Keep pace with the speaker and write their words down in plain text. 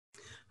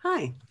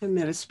Hi, I'm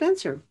Meta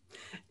Spencer.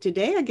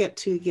 Today I get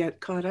to get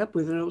caught up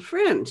with an old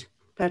friend,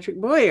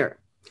 Patrick Boyer,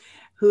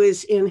 who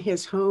is in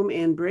his home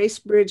in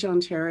Bracebridge,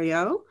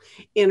 Ontario,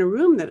 in a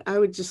room that I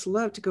would just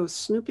love to go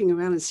snooping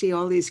around and see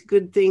all these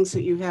good things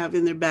that you have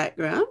in their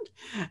background.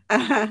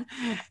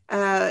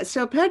 Uh,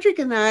 so, Patrick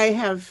and I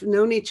have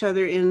known each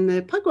other in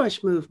the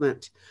Pugwash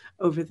movement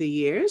over the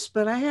years,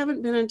 but I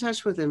haven't been in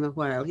touch with him a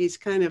while. He's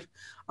kind of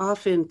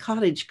off in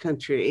cottage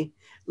country,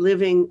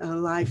 living a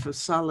life of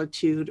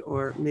solitude,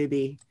 or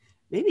maybe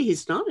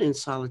he's not in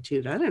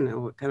solitude. I don't know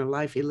what kind of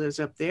life he lives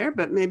up there,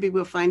 but maybe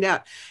we'll find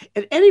out.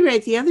 At any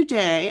rate, the other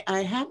day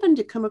I happened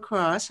to come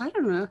across, I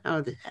don't know how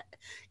it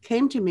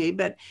came to me,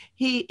 but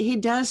he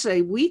does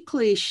a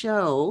weekly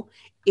show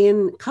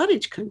in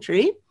cottage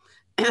country,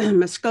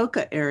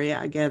 Muskoka area,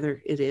 I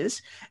gather it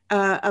is,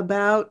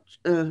 about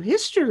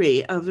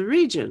history of the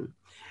region.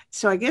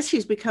 So I guess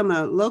he's become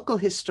a local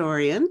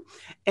historian.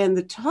 And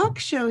the talk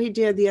show he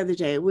did the other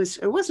day it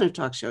wasn't a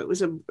talk show, it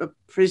was a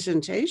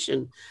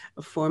presentation,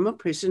 a formal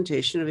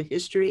presentation of a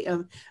history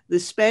of the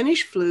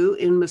Spanish flu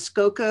in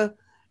Muskoka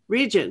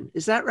region.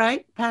 Is that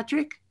right,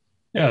 Patrick?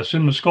 Yes,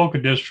 in Muskoka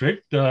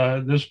District,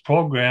 this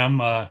program,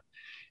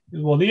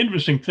 well, the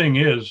interesting thing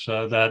is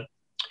that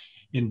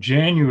in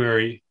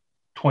January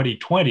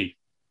 2020,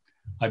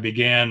 I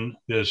began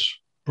this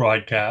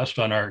broadcast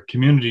on our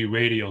community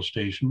radio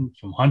station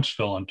from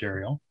Huntsville,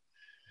 Ontario,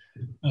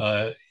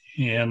 uh,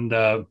 and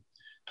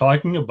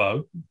talking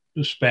about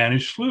the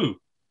Spanish flu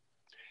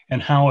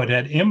and how it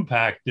had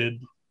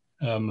impacted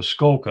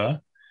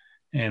Muskoka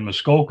and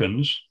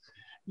Muskokans,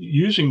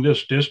 using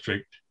this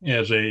district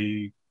as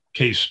a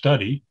case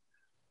study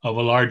of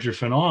a larger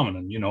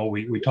phenomenon.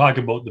 We talk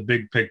about the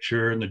big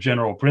picture and the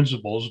general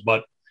principles,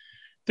 but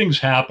things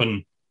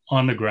happen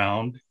on the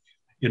ground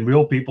in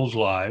real people's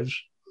lives.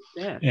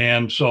 Yeah.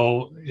 And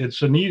so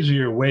it's an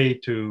easier way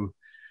to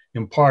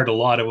impart a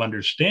lot of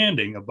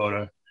understanding about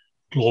a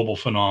global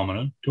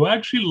phenomenon to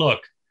actually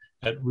look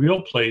at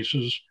real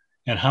places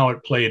and how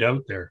it played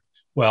out there.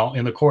 Well,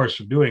 in the course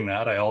of doing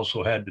that, I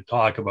also had to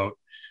talk about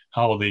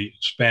how the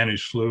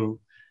Spanish flu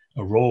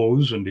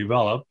arose and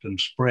developed and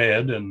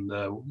spread and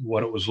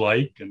what it was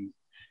like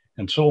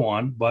and so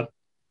on. But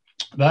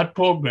that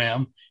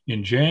program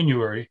in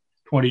January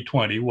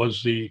 2020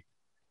 was the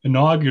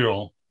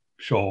inaugural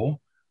show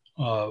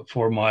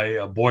for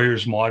my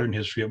Boyer's Modern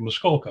History of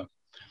Muskoka.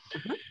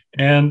 Uh-huh.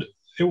 And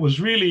it was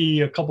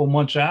really a couple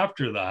months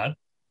after that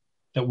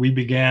that we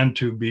began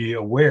to be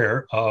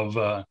aware of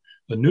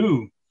the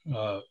new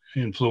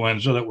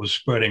influenza that was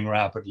spreading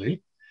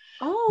rapidly.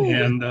 Oh,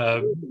 And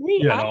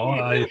me, I had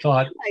I not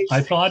thought I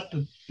realized. thought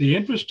that the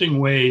interesting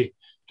way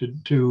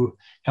to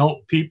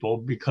help people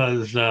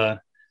because the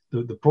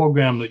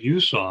program that you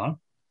saw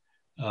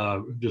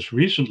just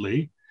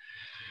recently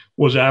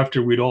was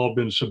after we'd all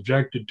been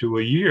subjected to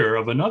a year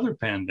of another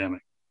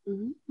pandemic.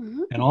 Mhm,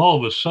 mhm. And all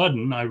of a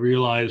sudden, I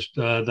realized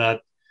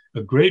that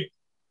a great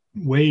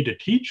way to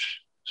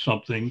teach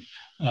something,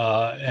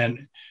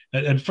 and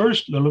at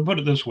first, let me put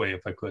it this way,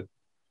 if I could.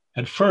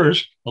 At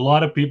first, a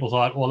lot of people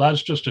thought, well,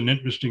 that's just an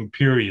interesting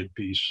period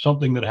piece,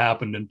 something that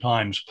happened in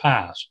times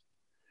past.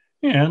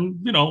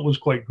 And, it was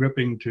quite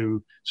gripping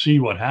to see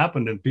what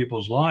happened in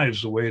people's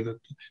lives, the way that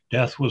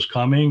death was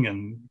coming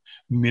and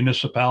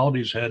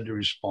municipalities had to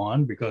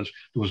respond because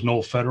there was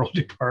no federal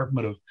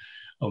department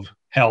of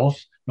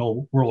health,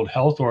 no World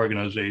Health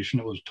Organization.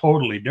 It was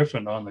totally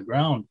different on the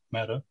ground,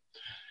 Meta.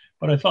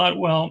 But I thought,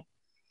 well,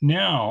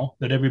 now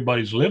that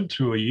everybody's lived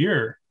through a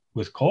year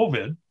with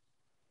COVID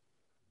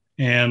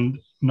and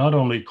not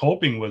only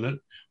coping with it,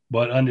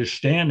 but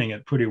understanding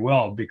it pretty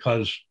well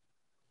because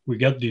we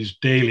get these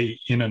daily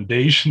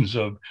inundations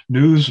of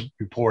news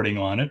reporting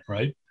on it,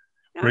 right?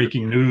 Yeah.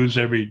 Breaking news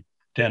every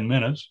 10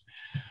 minutes.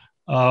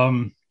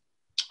 Um,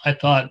 I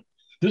thought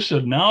this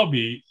would now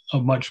be a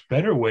much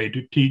better way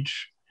to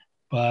teach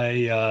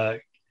by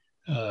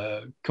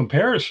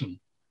comparison.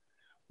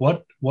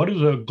 What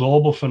is a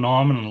global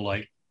phenomenon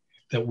like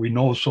that we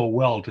know so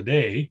well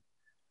today,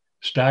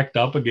 stacked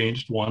up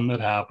against one that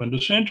happened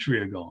a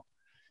century ago?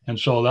 And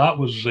so that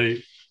was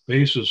the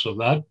basis of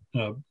that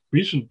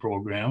recent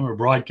program or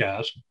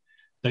broadcast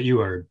that you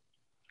heard.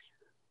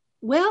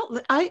 Well,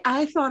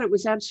 I thought it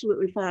was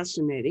absolutely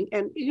fascinating,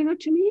 and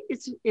to me,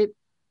 it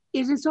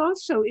is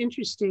also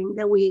interesting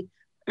that we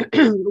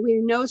we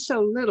know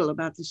so little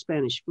about the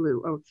Spanish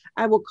flu, or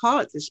I will call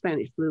it the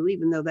Spanish flu,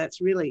 even though that's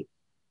really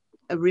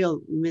a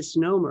real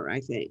misnomer,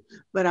 I think.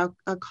 But I'll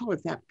call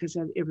it that because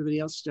everybody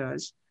else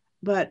does.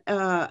 But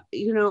I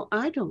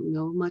don't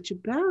know much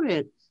about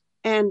it,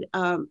 and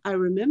I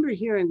remember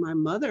hearing my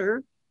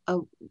mother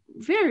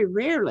very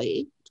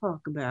rarely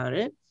talk about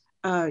it.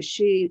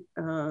 She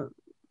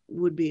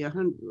would be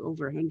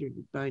over 100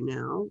 by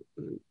now,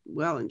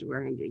 well into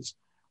her hundreds.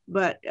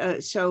 But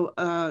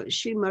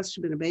she must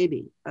have been a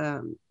baby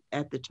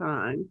at the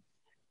time.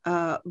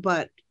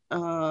 But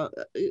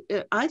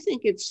I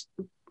think it's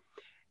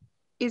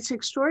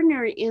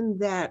extraordinary in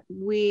that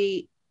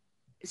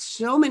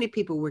so many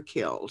people were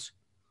killed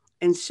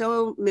and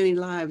so many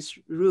lives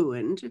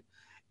ruined,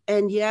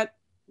 and yet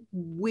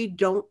we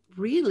don't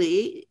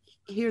really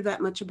hear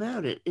that much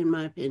about it, in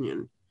my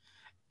opinion.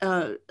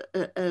 Uh,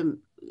 uh, um,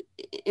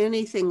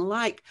 Anything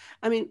like,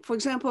 I mean, for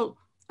example,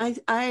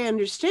 I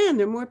understand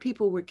there more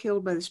people were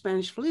killed by the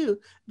Spanish flu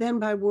than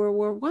by World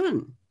War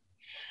One.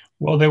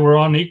 Well, they were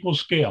on equal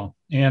scale,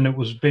 and it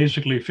was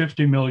basically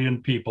 50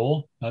 million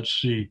people.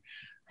 That's the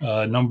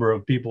number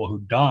of people who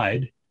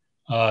died.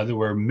 There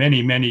were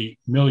many, many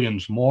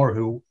millions more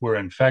who were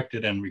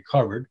infected and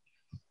recovered.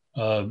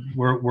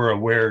 We're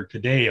aware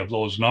today of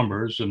those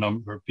numbers, the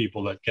number of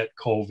people that get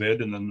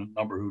COVID and then the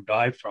number who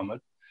die from it.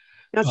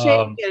 Now, say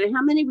it again,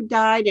 how many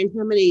died and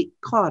how many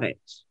caught it?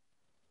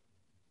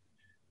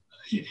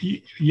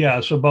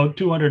 Yes, about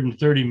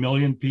 230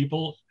 million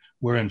people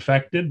were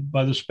infected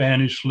by the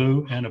Spanish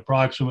flu, and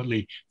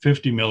approximately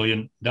 50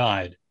 million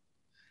died.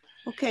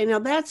 Okay, now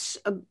that's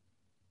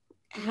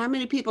how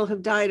many people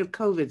have died of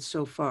COVID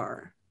so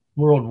far?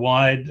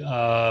 Worldwide,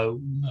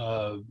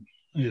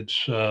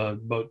 it's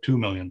about 2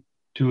 million.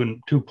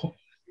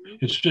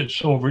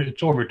 It's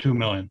over 2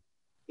 million.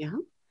 Yeah.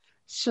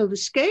 So the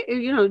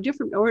scale,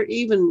 different or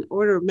even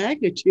order of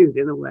magnitude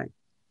in a way.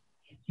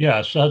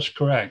 Yes, that's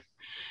correct.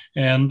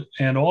 And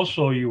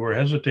also you were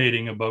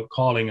hesitating about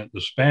calling it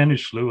the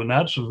Spanish flu, and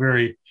that's a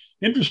very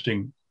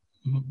interesting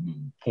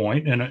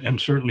point.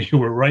 And certainly you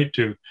were right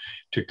to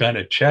kind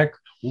of check,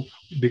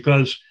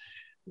 because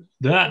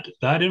that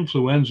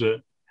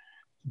influenza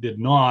did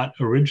not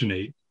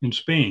originate in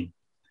Spain.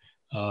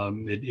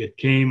 It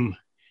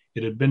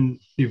had been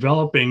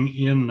developing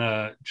in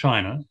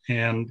China,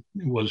 and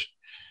it was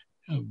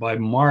by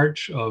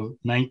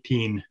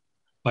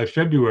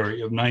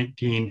February of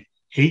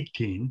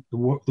 1918, the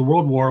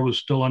World War was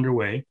still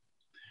underway,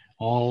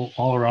 all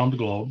around the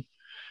globe.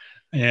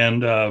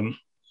 And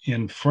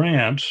in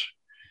France,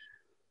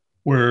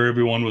 where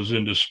everyone was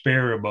in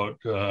despair about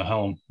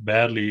how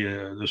badly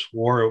this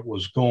war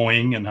was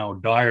going and how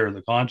dire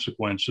the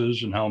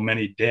consequences and how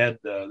many dead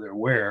there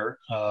were.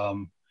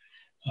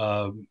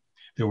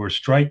 There were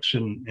strikes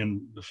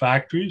in the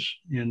factories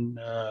in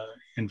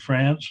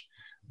France.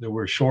 There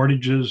were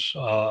shortages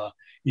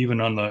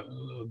even on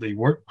the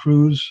work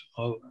crews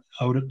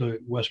out at the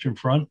Western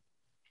Front.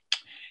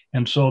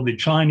 And so the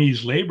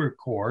Chinese Labor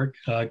Corps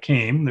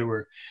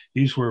came.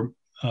 These were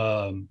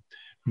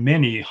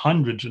many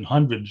hundreds and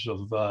hundreds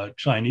of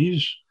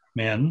Chinese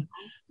men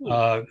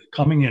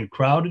coming in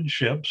crowded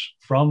ships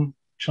from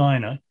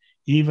China,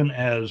 even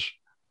as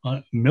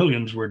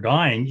millions were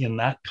dying in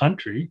that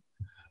country,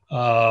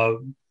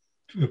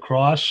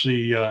 across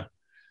the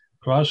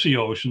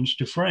oceans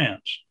to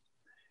France,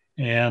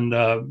 and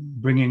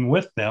bringing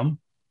with them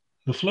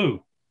the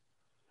flu.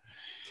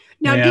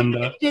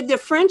 Now, did the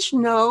French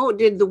know,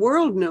 did the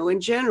world know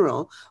in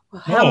general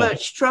how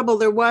much trouble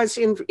there was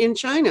in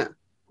China?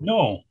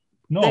 No,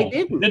 they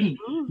didn't.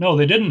 No,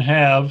 they didn't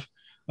have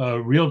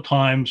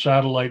real-time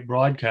satellite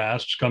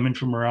broadcasts coming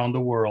from around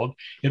the world.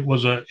 It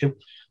was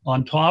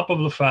on top of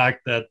the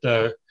fact that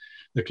the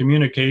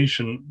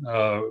communication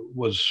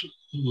was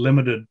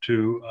limited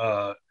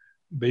to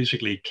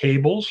basically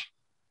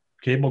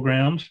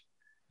cablegrams,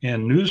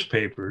 and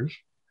newspapers.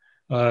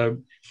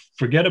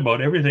 Forget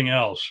about everything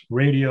else: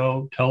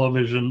 radio,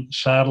 television,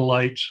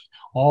 satellites,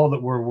 all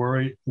that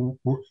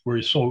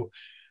we're so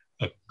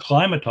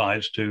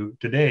acclimatized to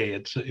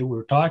today.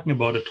 We're talking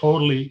about a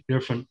totally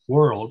different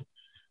world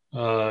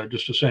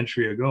just a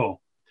century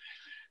ago.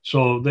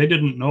 So they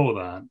didn't know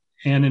that.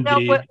 And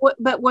indeed,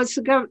 but was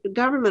the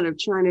government of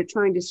China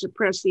trying to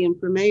suppress the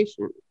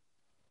information?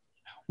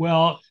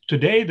 Well,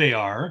 today they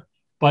are.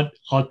 But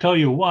I'll tell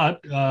you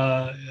what,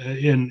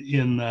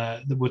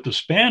 with the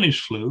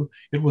Spanish flu,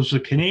 it was the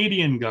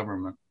Canadian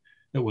government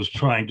that was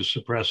trying to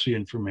suppress the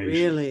information.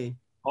 Really?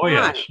 Oh,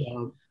 yes.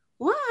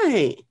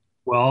 Why?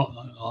 Well,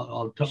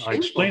 I'll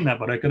explain that,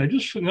 but I'm going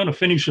to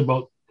finish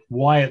about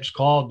why it's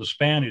called the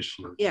Spanish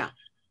flu. Yeah.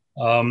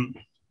 So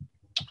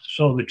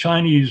the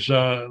Chinese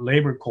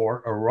Labor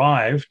Corps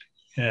arrived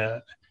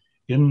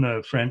in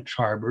the French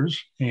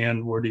harbors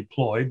and were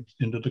deployed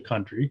into the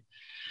country.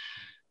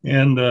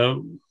 And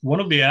one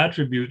of the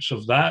attributes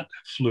of that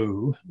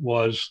flu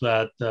was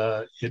that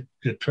it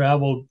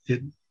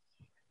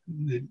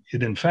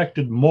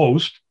infected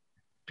most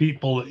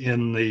people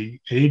in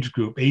the age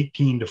group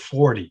 18 to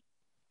 40,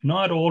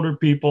 not older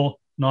people,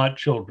 not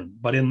children,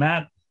 but in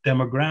that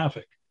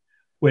demographic,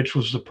 which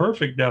was the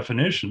perfect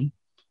definition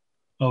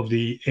of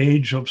the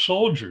age of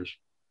soldiers.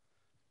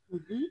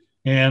 Mm-hmm.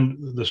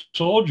 And the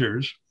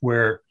soldiers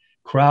were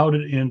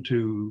crowded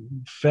into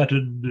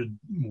fetid,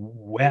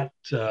 wet,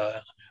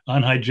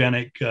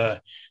 unhygienic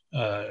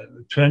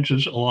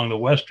trenches along the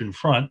Western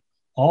Front,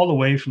 all the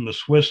way from the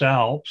Swiss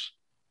Alps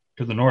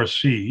to the North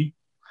Sea,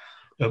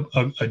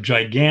 a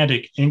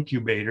gigantic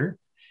incubator.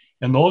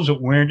 And those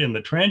that weren't in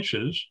the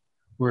trenches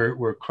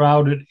were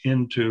crowded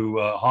into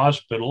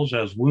hospitals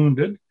as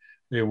wounded.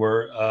 They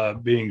were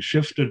being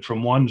shifted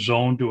from one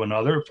zone to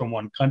another, from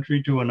one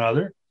country to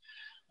another.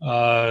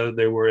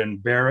 They were in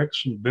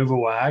barracks and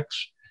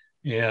bivouacs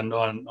and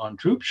on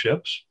troop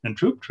ships and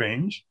troop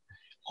trains,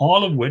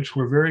 all of which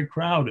were very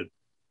crowded.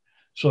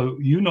 So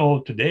you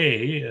know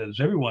today, as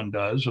everyone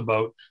does,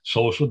 about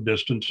social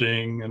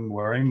distancing and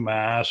wearing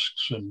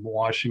masks and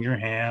washing your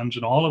hands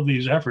and all of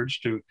these efforts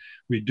to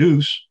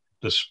reduce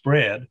the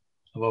spread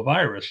of a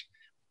virus.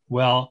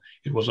 Well,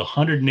 it was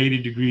 180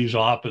 degrees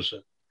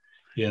opposite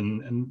in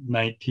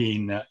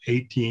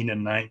 1918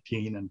 and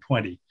 19 and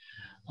 20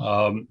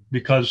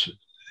 because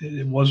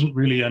it wasn't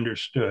really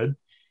understood.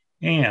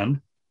 And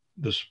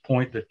this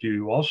point that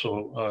you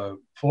also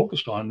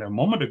focused on a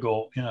moment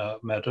ago,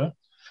 Meta,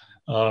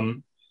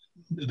 um,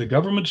 the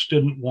governments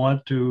didn't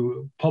want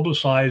to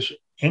publicize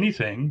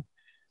anything,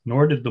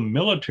 nor did the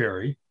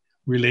military,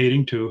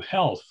 relating to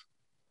health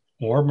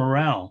or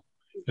morale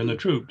in the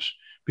troops,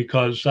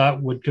 because that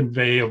would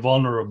convey a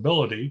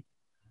vulnerability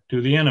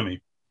to the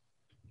enemy.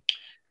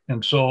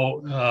 And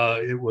so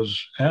it was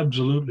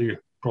absolutely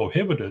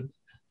prohibited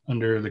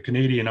under the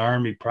Canadian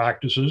Army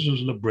practices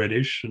as the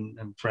British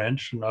and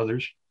French and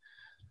others.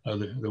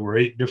 There were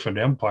 8 different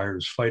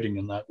empires fighting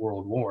in that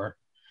World War.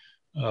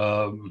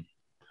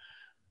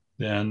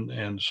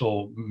 And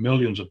so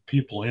millions of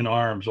people in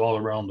arms all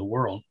around the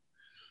world.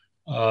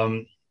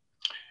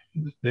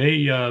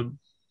 They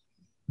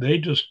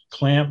just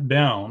clamped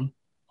down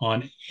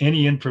on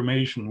any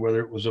information,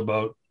 whether it was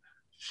about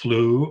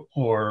flu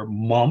or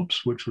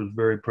mumps, which was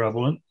very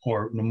prevalent,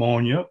 or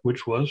pneumonia,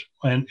 which was,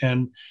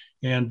 and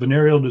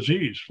venereal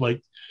disease.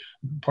 Like,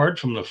 apart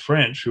from the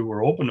French, who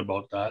were open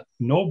about that,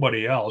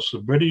 nobody else, the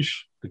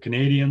British, the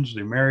Canadians,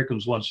 the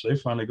Americans, once they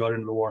finally got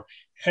into the war,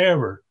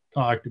 ever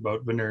talked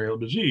about venereal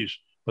disease.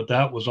 But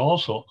that was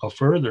also a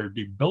further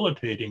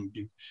debilitating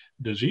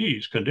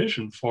disease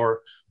condition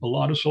for a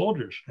lot of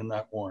soldiers in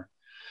that war.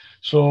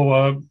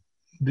 So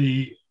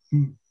the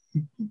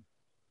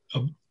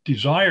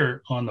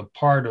desire on the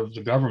part of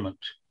the government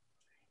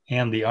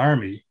and the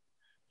army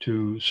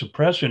to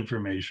suppress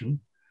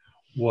information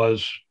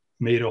was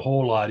made a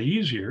whole lot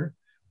easier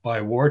by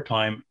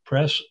wartime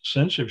press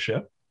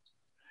censorship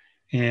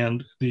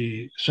and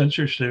the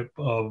censorship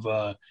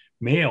of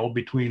mail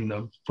between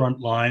the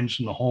front lines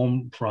and the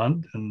home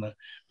front and the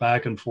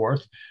back and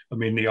forth. I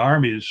mean, the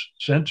Army's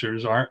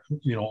censors are,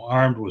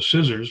 armed with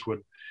scissors,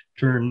 would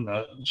turn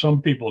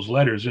some people's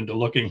letters into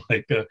looking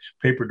like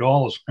paper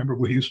dolls. Remember,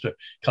 we used to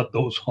cut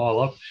those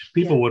all up.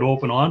 People would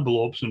open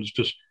envelopes and it's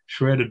just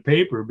shredded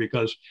paper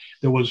because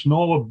there was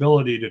no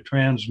ability to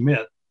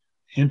transmit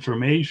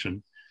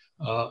information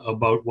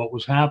about what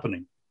was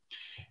happening.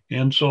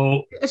 And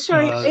so,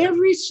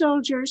 every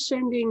soldier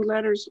sending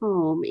letters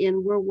home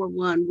in World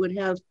War I would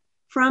have,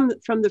 from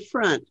the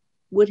front,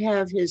 would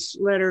have his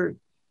letter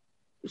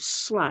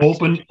slashed.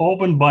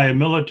 Opened by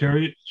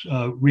military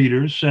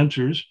readers,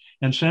 censors,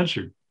 and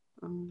censored.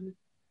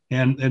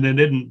 And they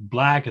didn't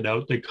black it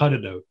out, they cut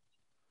it out.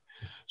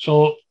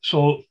 So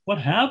what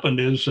happened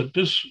is that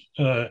this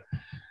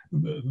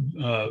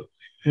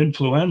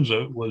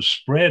influenza was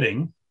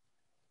spreading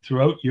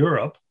throughout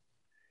Europe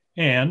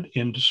and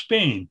into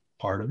Spain,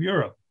 part of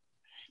Europe.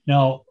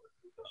 Now,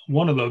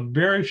 one of the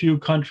very few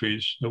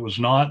countries that was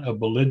not a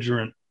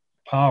belligerent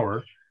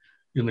power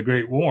in the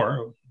Great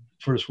War,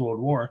 First World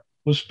War,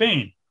 was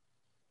Spain.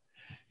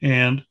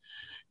 And,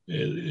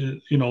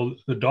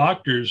 the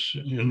doctors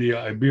in the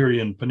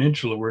Iberian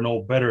Peninsula were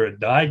no better at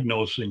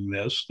diagnosing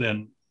this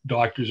than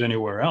doctors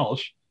anywhere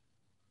else.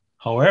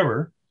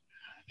 However,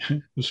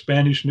 the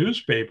Spanish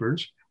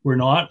newspapers were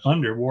not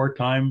under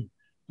wartime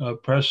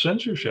press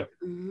censorship,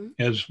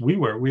 as we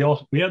were. We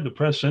had the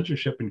press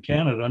censorship in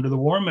Canada under the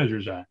War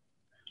Measures Act,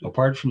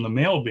 apart from the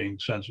mail being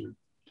censored.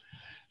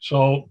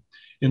 So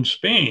in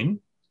Spain,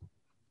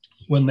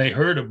 when they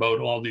heard about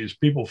all these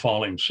people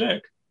falling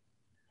sick,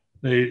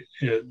 they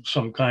had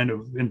some kind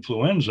of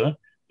influenza,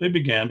 they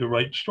began to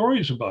write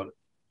stories about it,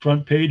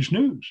 front page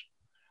news.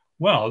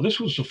 Well, this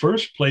was the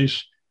first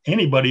place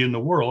anybody in the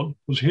world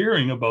was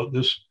hearing about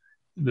this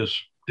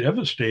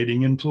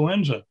devastating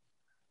influenza.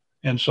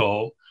 And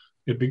so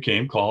it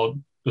became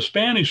called the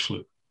Spanish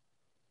flu.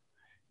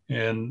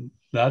 And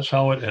that's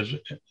how it has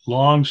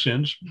long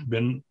since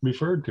been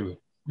referred to.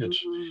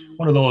 It's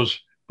one of those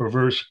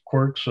perverse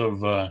quirks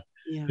of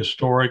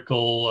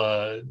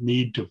historical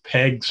need to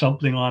peg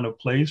something on a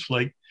place.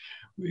 Like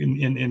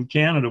in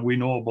Canada, we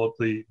know about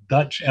the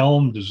Dutch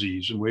elm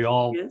disease, and we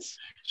all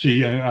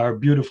see our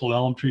beautiful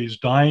elm trees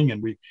dying,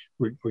 and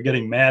we're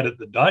getting mad at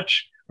the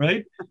Dutch,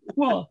 right?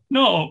 Well,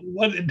 no,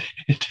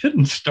 it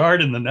didn't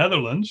start in the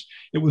Netherlands.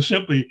 It was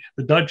simply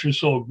the Dutch are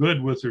so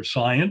good with their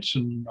science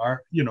and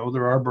their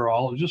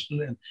arborists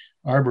and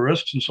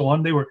arborists and so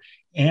on. They were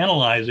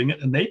analyzing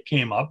it, and they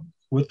came up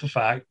with the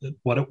fact that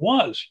what it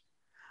was,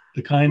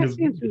 the kind of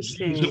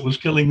disease that was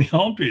killing the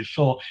elm trees.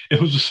 So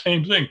it was the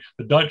same thing: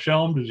 the Dutch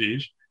elm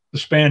disease, the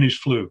Spanish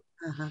flu.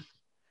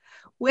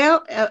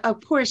 Well,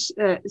 of course,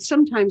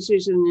 sometimes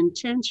there's an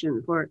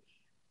intention for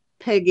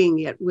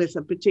pegging it with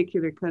a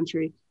particular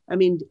country. I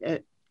mean,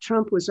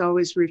 Trump was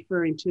always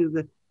referring to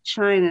the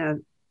China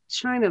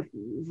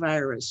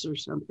virus or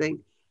something.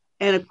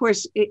 And of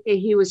course,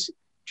 he was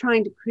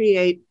trying to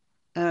create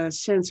a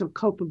sense of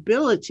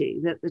culpability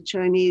that the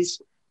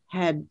Chinese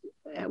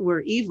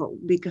were evil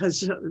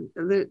because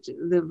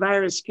the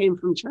virus came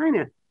from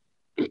China.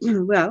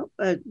 Well,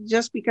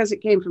 just because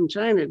it came from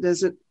China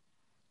doesn't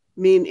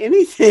mean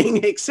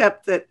anything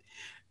except that,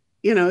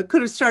 it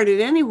could have started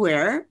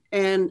anywhere.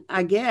 And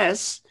I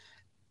guess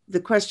the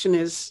question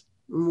is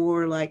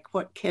more like,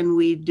 what can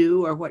we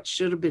do, or what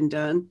should have been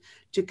done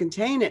to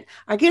contain it?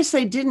 I guess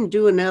they didn't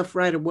do enough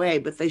right away,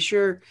 but they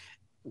sure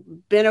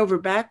bent over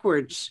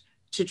backwards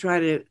to try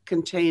to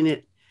contain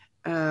it.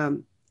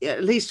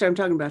 At least I'm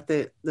talking about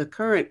the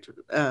current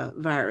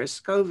virus,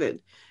 COVID,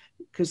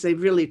 because they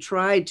really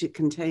tried to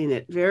contain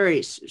it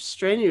very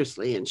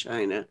strenuously in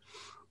China,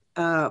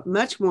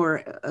 much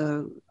more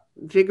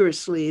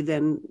vigorously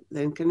than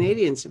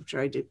Canadians have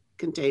tried to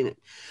contain it.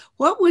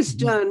 What was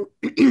done,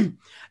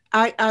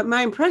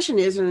 my impression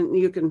is, and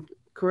you can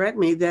correct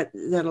me, that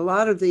a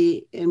lot of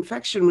the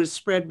infection was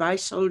spread by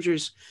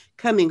soldiers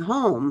coming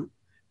home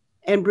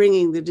and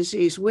bringing the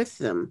disease with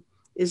them.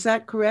 Is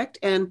that correct?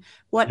 And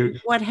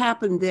what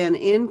happened then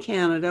in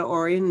Canada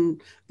or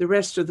in the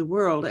rest of the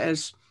world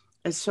as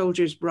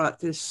soldiers brought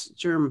this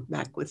germ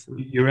back with them?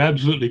 You're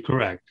absolutely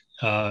correct,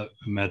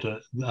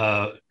 Meta.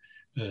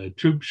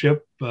 Troop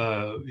ship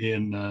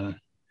in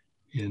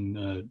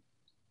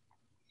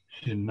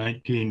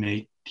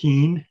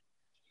 1918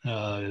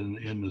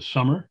 in the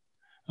summer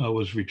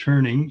was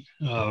returning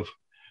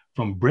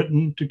from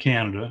Britain to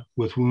Canada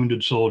with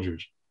wounded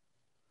soldiers.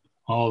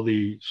 All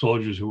the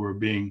soldiers who were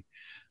being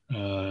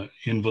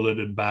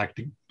invalided back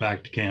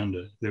to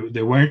Canada.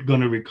 They weren't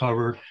going to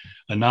recover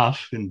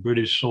enough in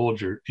British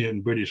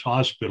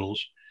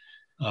hospitals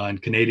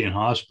and Canadian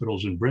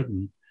hospitals in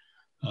Britain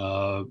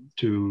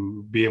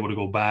to be able to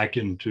go back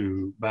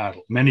into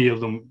battle. Many of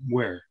them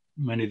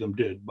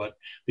did, but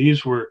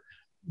these were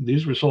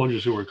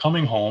soldiers who were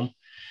coming home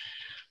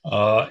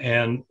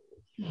and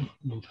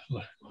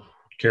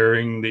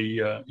carrying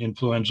the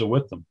influenza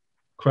with them.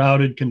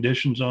 Crowded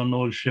conditions on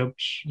those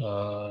ships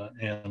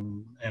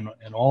and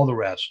all the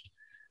rest.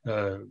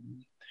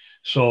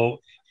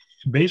 So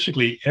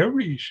basically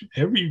every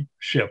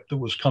ship that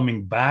was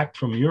coming back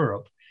from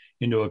Europe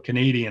into a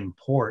Canadian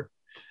port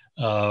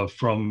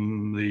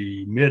from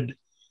the mid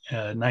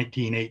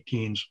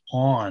 1918s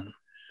on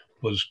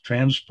was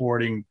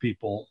transporting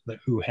people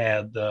who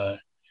had the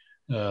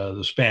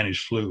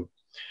Spanish flu.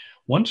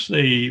 Once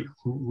they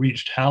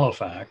reached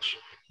Halifax,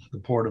 the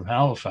port of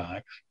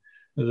Halifax,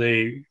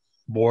 they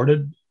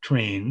boarded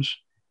trains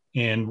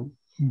and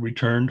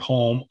returned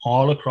home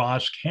all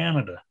across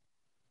Canada.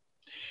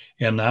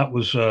 And that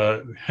was,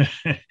 about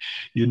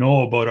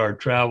our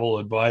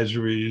travel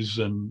advisories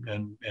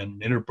and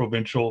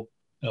interprovincial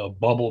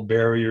bubble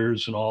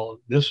barriers and all of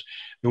this.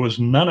 There was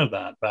none of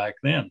that back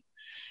then.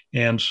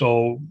 And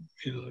so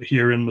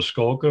here in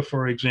Muskoka,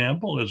 for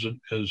example, as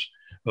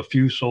a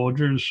few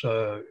soldiers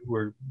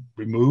were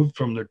removed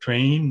from their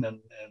train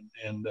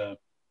and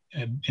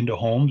into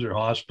homes or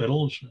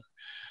hospitals,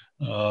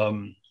 a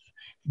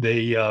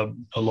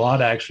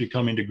lot actually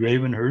coming to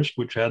Gravenhurst,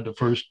 which had the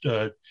first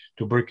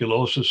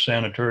tuberculosis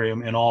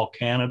sanitarium in all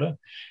Canada.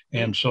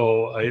 And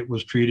so it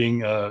was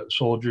treating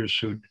soldiers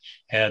who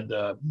had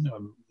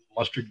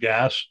mustard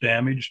gas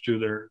damage to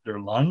their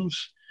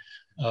lungs.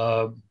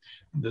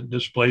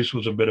 This place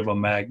was a bit of a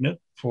magnet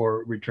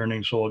for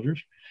returning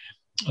soldiers.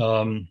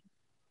 And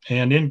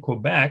in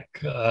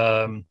Quebec,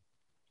 an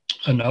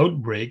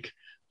outbreak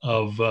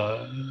of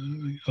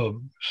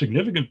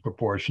significant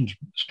proportions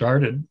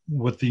started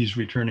with these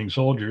returning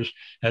soldiers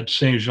at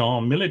Saint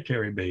Jean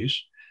military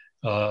base,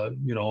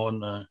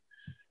 in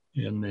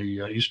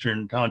the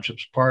eastern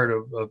townships part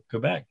of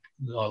Quebec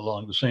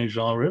along the Saint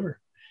Jean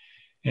River.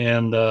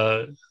 And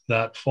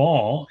that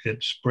fall,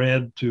 it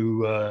spread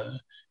to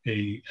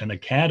an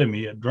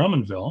academy at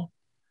Drummondville,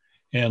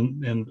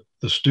 and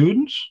the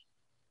students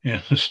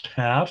and the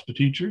staff, the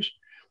teachers,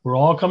 were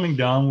all coming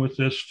down with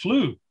this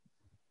flu.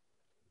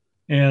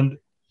 And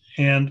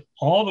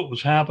all that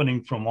was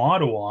happening from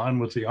Ottawa and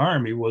with the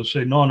Army was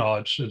say, no,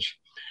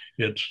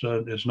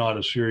 it's not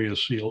a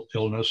serious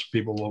illness.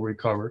 People will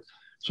recover.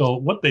 So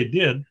what they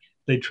did,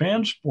 they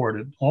closed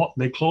the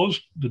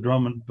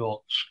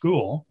Drummondville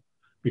school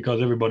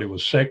because everybody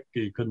was sick.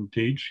 You couldn't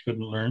teach,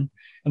 couldn't learn.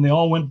 And they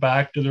all went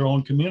back to their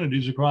own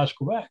communities across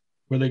Quebec,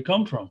 where they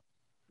come from,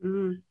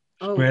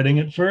 spreading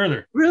it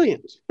further.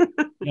 Brilliant.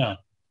 Yeah.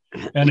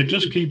 And it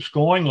just keeps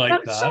going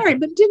like that. Sorry,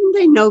 but didn't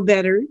they know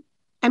better?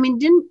 I mean,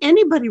 didn't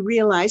anybody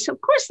realize? Of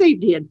course they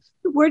did.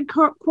 The word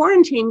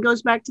quarantine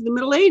goes back to the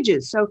Middle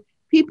Ages. So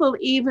people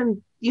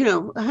even,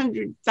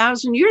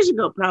 100,000 years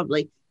ago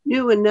probably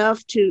knew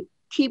enough to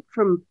keep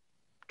from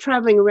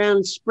traveling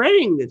around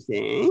spreading the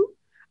thing.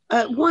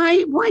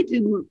 Why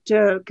didn't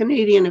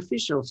Canadian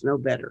officials know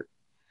better?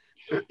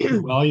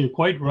 Well, you're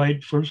quite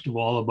right, first of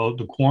all, about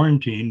the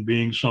quarantine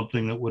being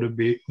something that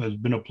has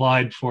been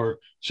applied for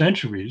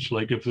centuries.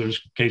 Like if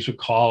there's a case of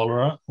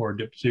cholera or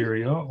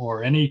diphtheria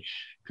or any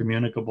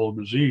communicable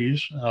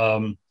disease,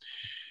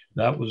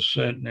 that was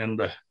set, and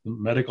the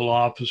medical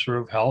officer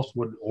of health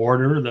would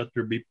order that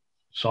there be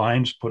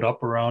signs put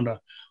up around a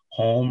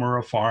home or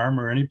a farm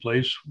or any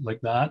place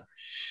like that.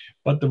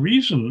 But the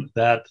reason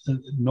that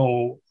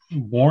no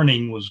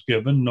warning was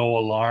given, no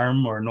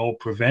alarm or no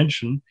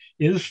prevention,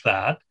 is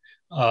that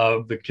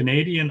the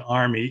Canadian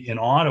Army in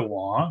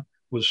Ottawa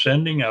was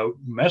sending out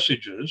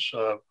messages,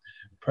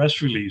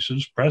 press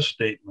releases, press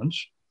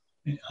statements,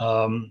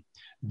 um,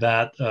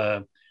 that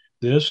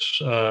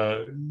this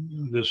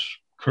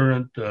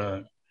current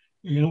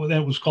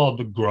that was called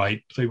the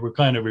gripe. They were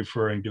kind of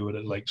referring to it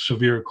as like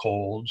severe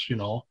colds,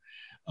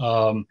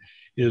 um,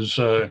 is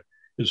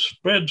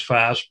spreads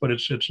fast, but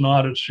it's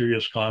not a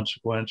serious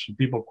consequence, and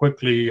people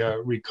quickly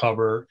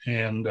recover.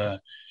 And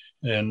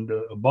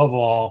above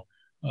all,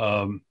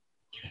 um,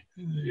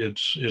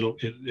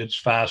 it's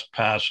fast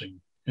passing.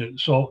 And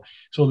so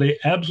they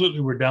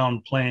absolutely were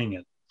downplaying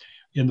it.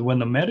 And when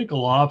the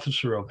medical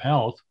officer of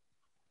health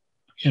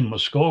in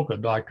Muskoka,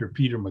 Dr.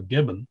 Peter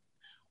McGibbon,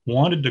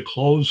 wanted to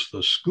close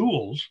the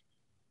schools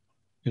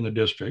in the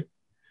district,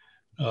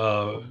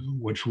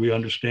 which we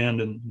understand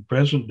in the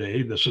present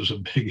day, this is a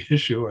big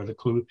issue. Are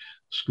the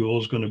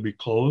schools going to be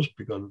closed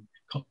because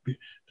of the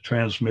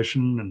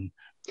transmission? And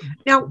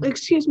now,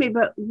 excuse me,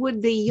 but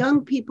would the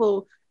young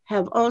people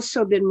have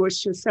also been more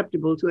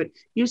susceptible to it?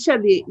 You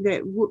said the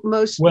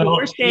worst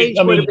age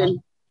would have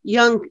been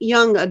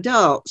young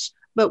adults,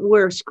 but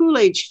were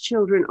school-age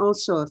children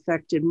also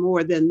affected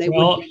more than they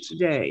would be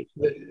today?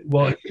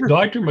 Well,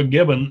 Dr.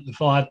 McGibbon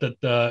thought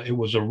that it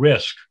was a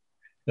risk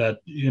that,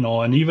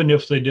 and even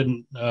if they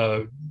didn't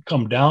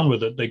come down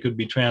with it, they could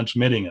be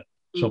transmitting it,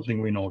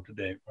 something we know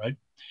today, right?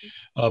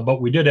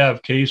 But we did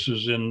have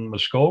cases in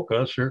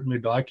Muskoka, certainly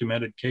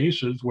documented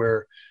cases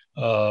where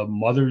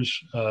mothers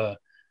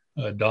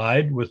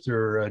died with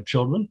their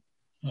children.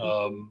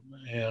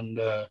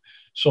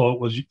 So it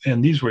was,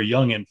 and these were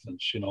young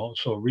infants,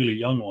 so really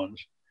young ones.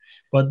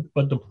 But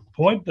the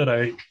point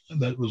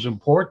that was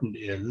important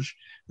is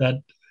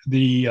that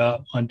the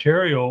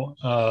Ontario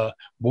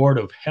Board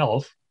of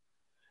Health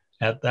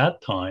at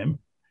that time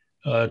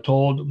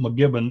told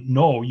McGibbon,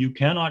 no, you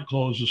cannot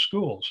close the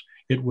schools.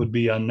 It would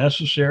be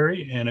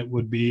unnecessary and it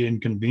would be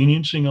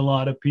inconveniencing a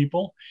lot of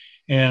people.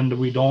 And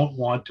we don't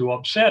want to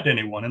upset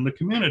anyone in the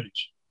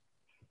communities.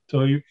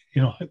 So, it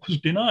was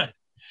denied.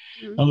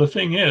 Mm-hmm. Now, the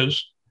thing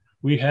is,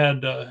 we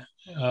had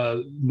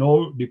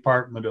no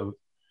department of,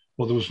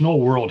 there was no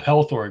World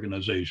Health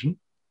Organization.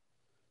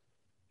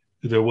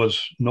 There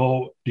was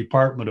no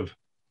Department of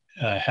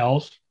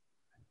Health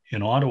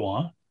in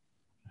Ottawa.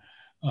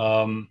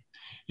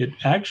 It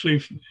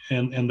actually,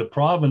 and the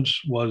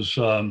province was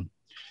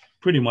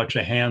pretty much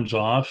a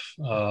hands-off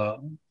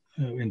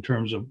in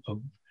terms of,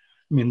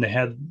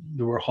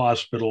 there were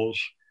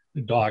hospitals,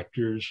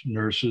 doctors,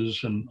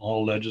 nurses, and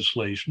all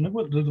legislation.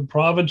 The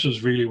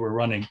provinces really were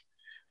running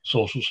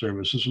social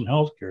services and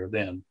healthcare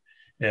then,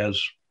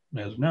 as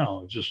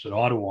now. It's just that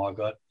Ottawa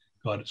got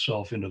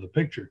itself into the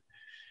picture.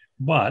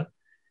 But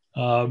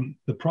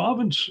the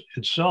province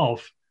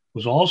itself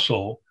was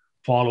also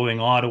following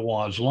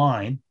Ottawa's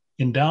line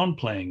in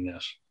downplaying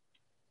this.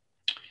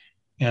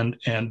 And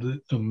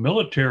the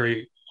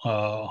military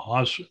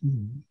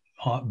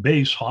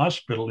base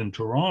hospital in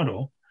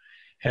Toronto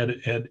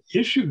had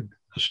issued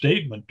a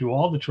statement to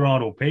all the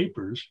Toronto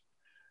papers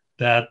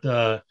that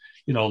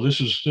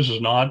this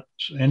is not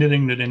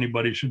anything that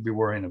anybody should be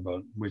worrying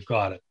about. We've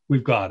got it.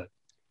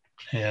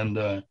 And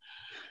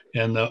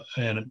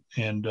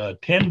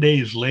 10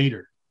 days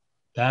later,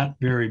 that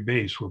very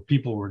base where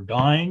people were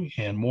dying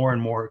and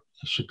more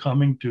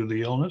succumbing to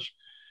the illness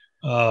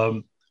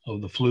of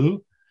the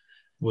flu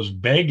was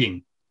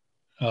begging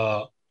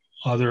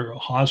other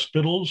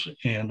hospitals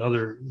and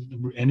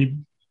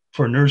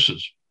for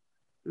nurses.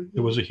 Mm-hmm.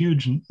 There was a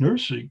huge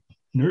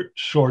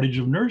shortage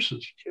of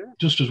nurses, sure,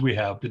 just as we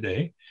have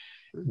today.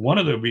 Mm-hmm. One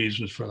of the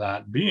reasons for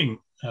that being,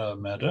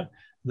 Meta,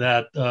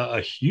 that a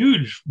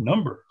huge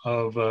number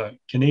of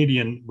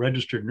Canadian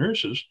registered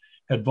nurses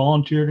had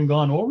volunteered and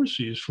gone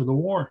overseas for the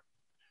war.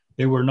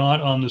 They were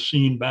not on the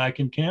scene back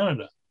in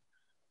Canada.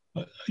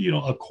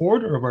 A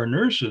quarter of our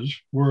nurses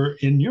were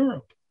in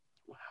Europe.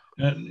 Wow.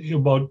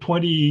 About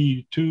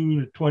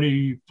 22 to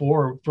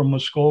 24 from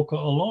Muskoka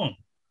alone,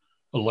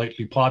 a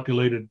lightly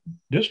populated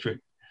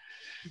district.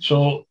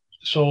 So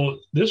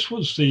this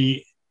was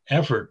the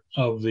effort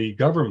of the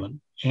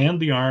government and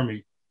the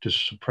Army to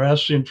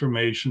suppress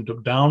information, to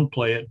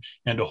downplay it,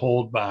 and to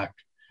hold back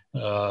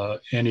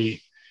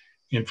any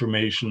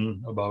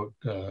information about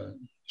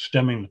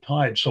stemming the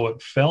tide. So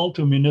it fell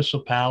to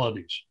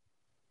municipalities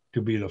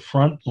to be the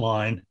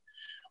frontline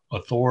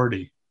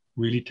authority,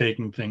 really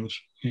taking things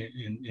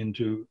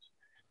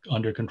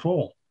under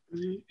control.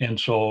 Mm-hmm. And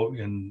so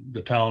in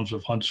the towns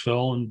of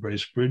Huntsville and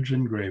Bracebridge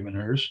and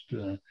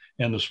Gravenhurst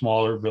and the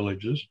smaller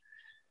villages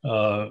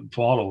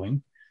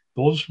following,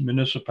 those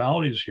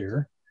municipalities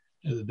here,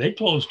 they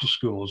closed the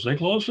schools, they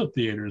closed the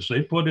theaters,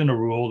 they put in a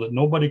rule that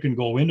nobody can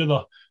go into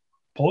the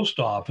post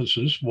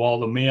offices while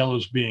the mail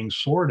is being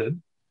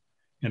sorted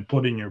and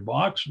put in your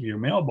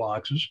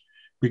mailboxes,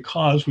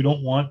 because we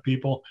don't want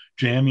people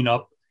jamming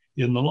up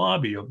in the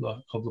lobby of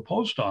the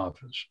post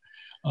office.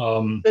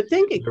 Good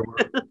thinking.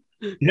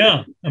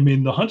 Yeah, I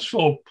mean, the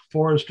Huntsville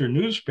Forester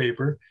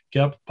newspaper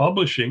kept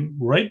publishing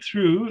right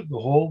through the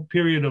whole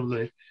period of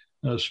the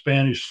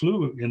Spanish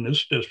flu in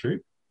this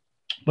district.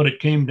 But it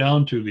came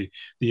down to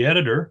the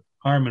editor,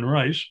 Harmon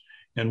Rice,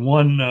 and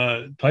one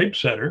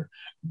typesetter,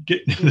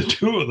 the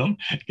two of them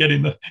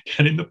getting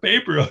the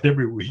paper out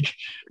every week,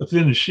 a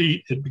thin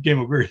sheet. It became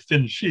a very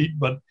thin sheet,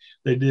 but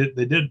they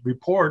did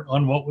report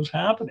on what was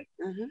happening.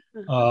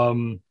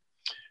 Um,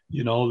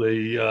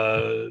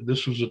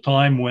 this was a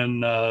time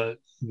when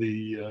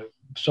the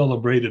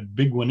celebrated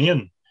Bigwin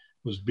Inn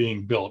was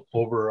being built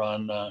over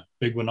on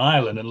Bigwin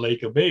Island in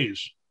Lake of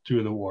Bays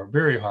through the war.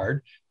 Very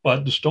hard,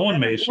 but the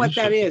stonemasons. What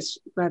that is,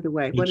 by the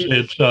way.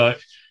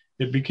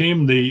 It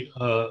became the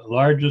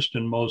largest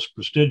and most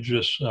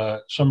prestigious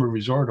summer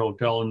resort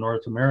hotel in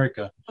North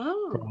America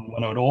from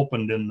when it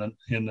opened in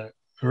the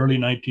early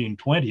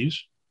 1920s,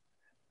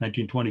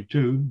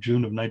 1922,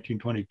 June of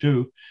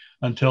 1922,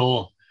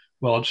 until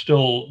it's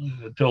still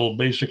until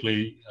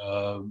basically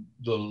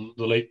the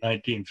late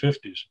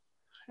 1950s,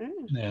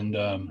 and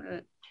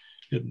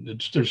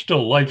there's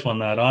still life on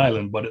that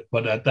island.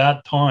 But at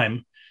that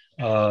time,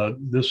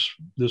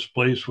 this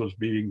place was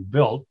being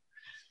built,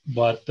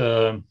 but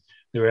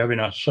they were having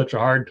such a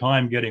hard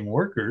time getting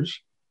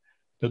workers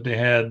that they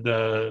had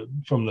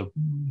from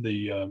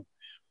the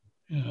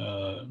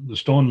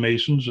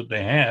stonemasons that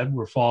they had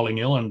were falling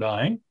ill and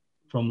dying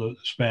from the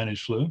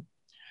Spanish flu,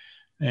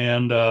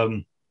 and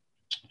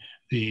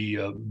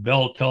the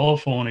Bell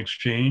Telephone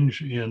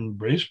Exchange in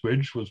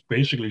Bracebridge was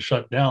basically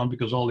shut down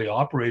because all the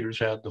operators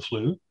had the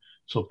flu,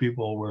 so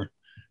people were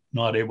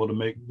not able to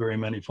make very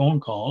many phone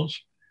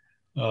calls.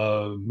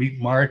 Meat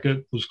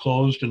market was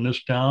closed in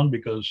this town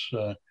because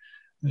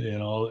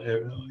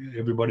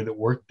everybody that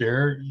worked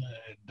there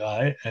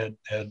died,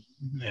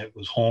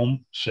 was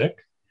home sick.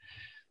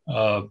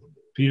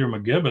 Peter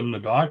McGibbon, the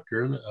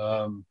doctor,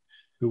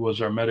 who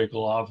was our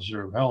medical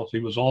officer of health, he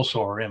was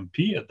also our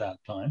MP at that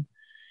time.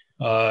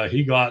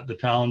 He got the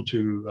town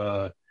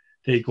to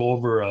take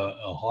over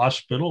a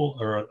hospital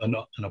or an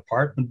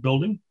apartment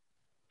building,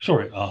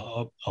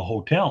 a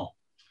hotel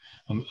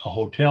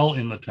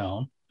in the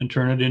town, and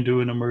turn it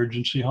into an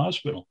emergency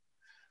hospital.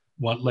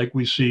 Like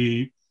we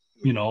see,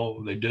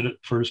 they did it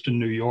first in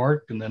New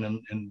York and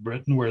then in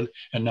Britain,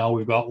 and now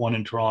we've got one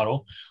in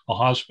Toronto, a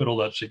hospital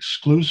that's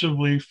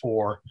exclusively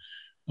for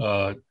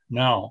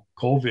now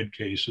COVID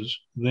cases,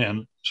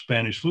 then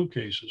Spanish flu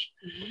cases.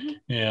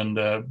 And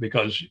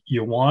because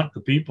you want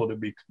the people to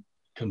be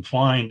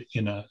confined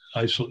in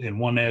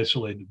one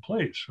isolated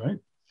place, right?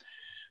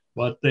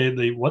 But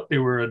what they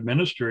were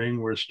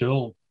administering were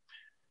still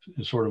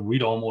sort of,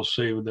 we'd almost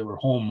say they were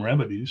home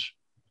remedies.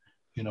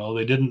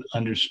 They didn't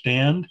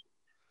understand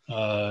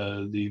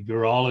the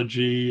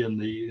virology and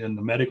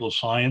the medical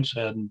science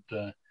hadn't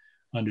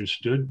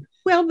understood.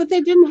 Well, but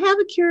they didn't have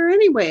a cure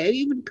anyway.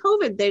 Even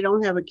COVID, they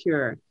don't have a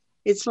cure.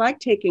 It's like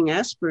taking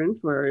aspirin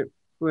for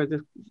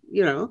the,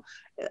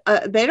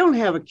 they don't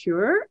have a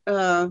cure.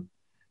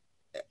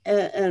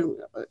 And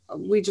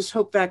we just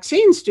hope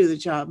vaccines do the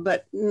job.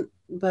 But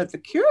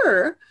the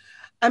cure,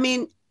 I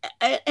mean,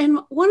 and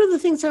one of the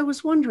things I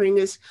was wondering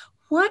is,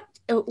 what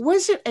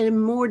was it a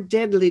more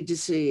deadly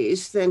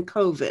disease than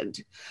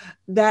COVID?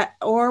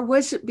 Or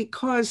was it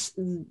because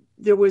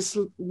there was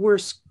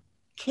worse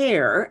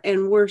care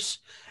and worse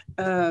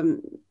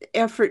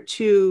effort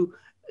to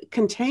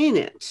contain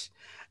it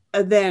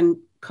than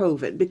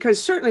COVID?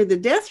 Because certainly the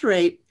death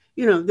rate,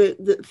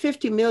 the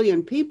 50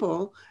 million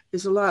people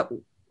is a lot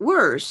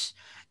worse.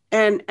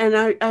 And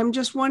I'm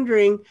just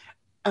wondering,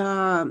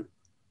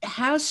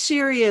 how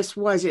serious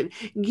was it?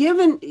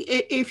 Given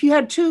if you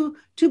had two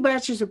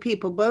batches of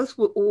people, both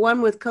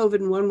one with COVID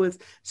and one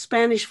with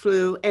Spanish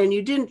flu, and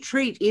you didn't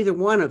treat either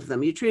one of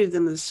them, you treated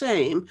them the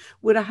same,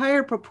 would a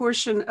higher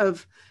proportion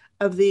of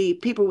the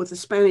people with the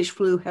Spanish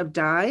flu have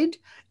died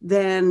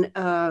than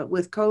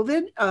with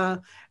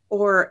COVID?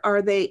 Or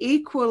are they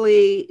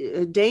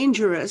equally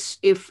dangerous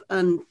if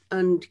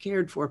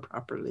uncared for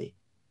properly?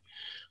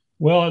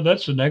 Well,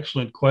 that's an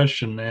excellent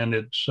question, and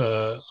it's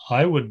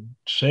I would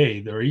say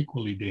they're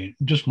equally dangerous.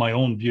 Just my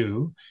own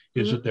view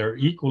is that they're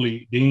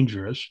equally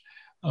dangerous,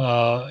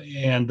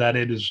 and that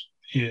it is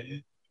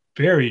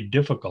very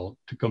difficult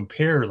to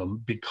compare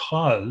them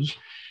because,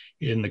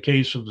 in the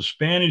case of the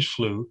Spanish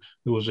flu,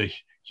 there was a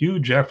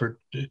huge effort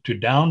to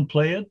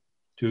downplay it,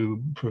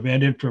 to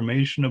prevent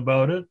information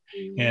about it,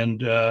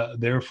 and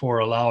therefore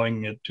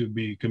allowing it to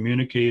be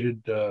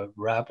communicated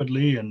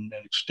rapidly and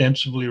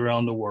extensively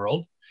around the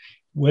world,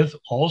 with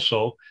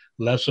also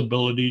less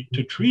ability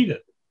to treat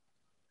it.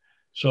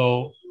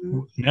 So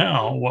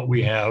now what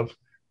we have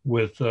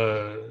with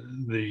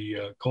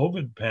the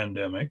COVID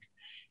pandemic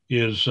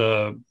is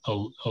a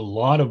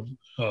lot of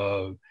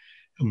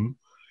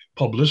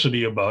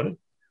publicity about it,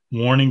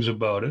 warnings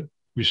about it,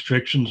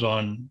 restrictions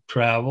on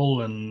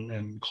travel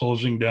and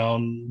closing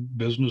down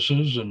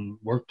businesses and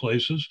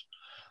workplaces.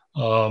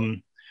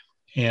 And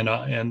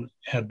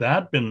had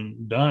that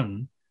been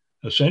done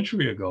a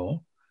century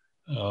ago,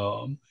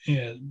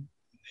 and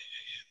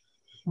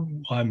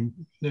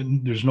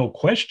there's no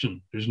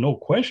question. There's no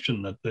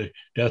question that the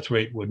death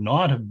rate would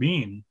not have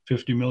been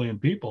 50 million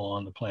people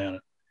on the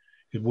planet.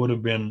 It would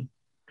have been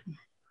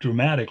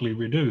dramatically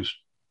reduced.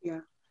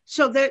 Yeah.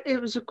 So that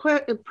it was a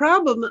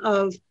problem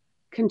of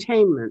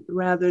containment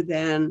rather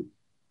than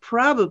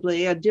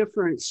probably a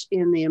difference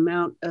in the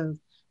amount of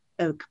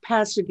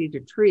capacity to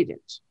treat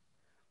it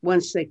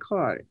once they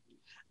caught it.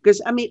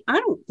 Because I mean,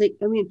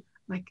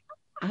 like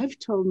I've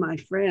told my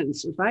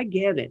friends, if I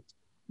get it,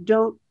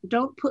 don't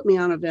put me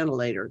on a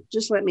ventilator.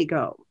 Just let me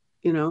go,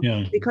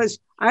 Yeah. because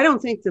I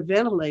don't think the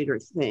ventilator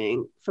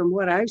thing, from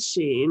what I've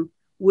seen,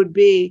 would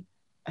be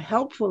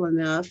helpful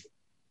enough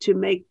to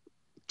make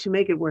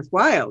it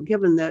worthwhile,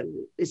 given that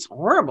it's a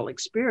horrible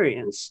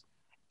experience.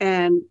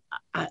 And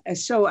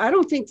so I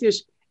don't think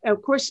there's,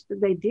 of course,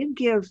 they did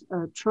give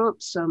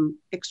Trump some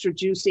extra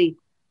juicy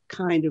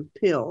kind of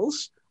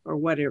pills or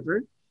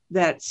whatever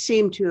that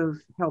seem to have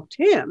helped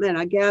him. And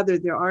I gather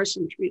there are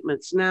some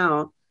treatments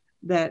now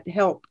that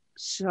help,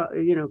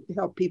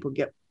 help people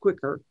get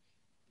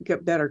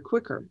better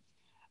quicker.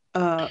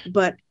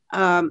 But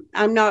I'm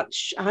not,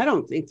 I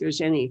don't think there's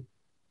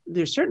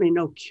certainly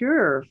no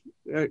cure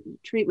or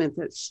treatment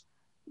that's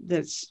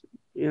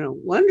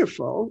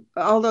wonderful.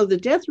 Although the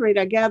death rate,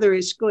 I gather,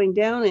 is going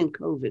down in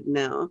COVID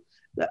now.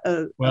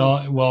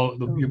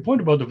 Your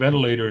point about the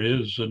ventilator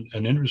is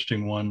an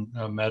interesting one,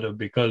 Meta,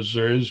 because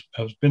there has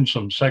been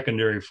some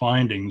secondary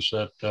findings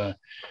that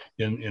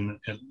in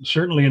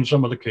certainly in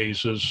some of the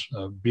cases,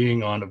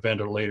 being on a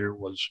ventilator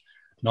was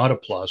not a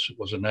plus, it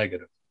was a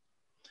negative.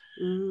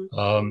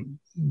 Mm-hmm.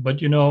 But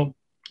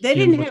they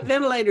didn't have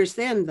ventilators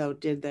then, though,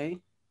 did they?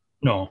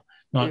 No,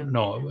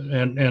 no.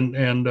 And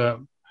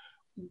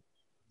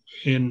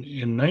in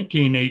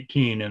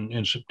 1918,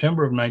 in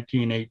September of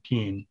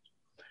 1918,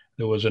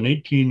 there was an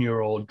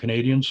 18-year-old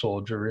Canadian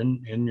soldier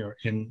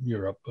in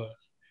Europe,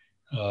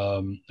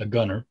 a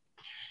gunner,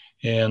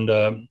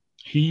 and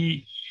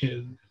he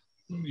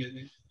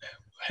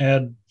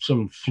had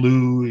some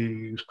flu.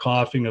 He was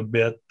coughing a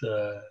bit,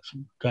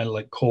 some kind of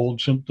like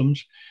cold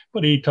symptoms,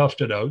 but he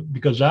toughed it out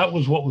because that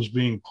was what was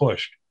being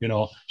pushed.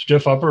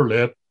 Stiff upper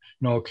lip,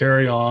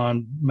 carry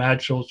on,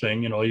 macho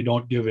thing. You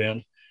don't give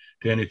in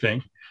to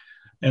anything.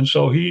 And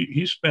so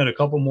he spent a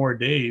couple more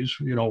days,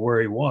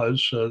 where he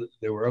was.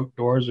 They were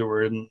outdoors. They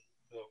were in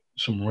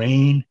some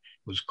rain.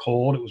 It was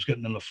cold. It was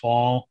getting in the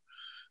fall.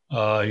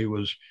 They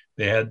were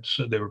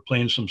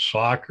playing some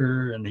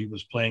soccer, and he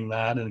was playing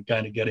that and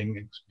kind of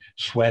getting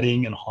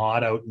sweating and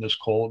hot out in this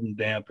cold and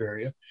damp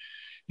area.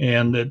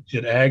 And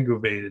it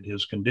aggravated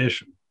his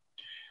condition.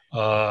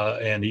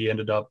 And he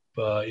ended up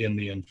in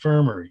the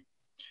infirmary.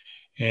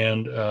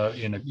 And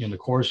in the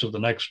course of the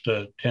next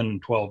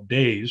 10, 12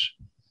 days,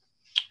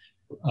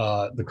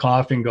 the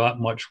coughing got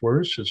much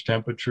worse. His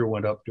temperature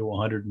went up to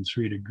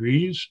 103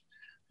 degrees.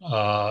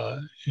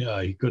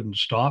 He couldn't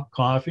stop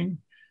coughing.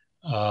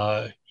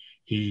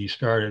 He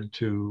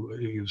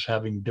was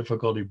having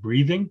difficulty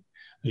breathing.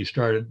 He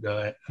started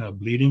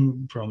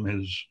bleeding from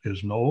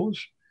his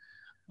nose.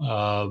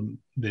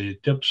 The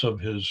tips of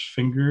his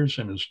fingers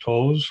and his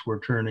toes were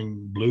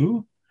turning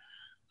blue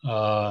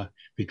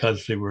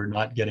because they were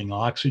not getting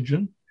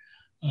oxygen.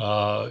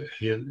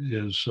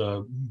 His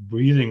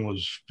breathing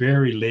was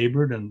very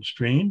labored and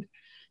strained.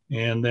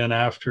 And then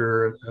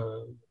after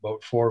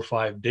about 4 or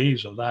 5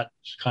 days of that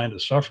kind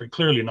of suffering,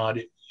 clearly not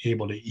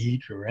able to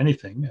eat or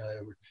anything,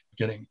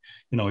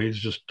 he's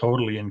just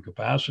totally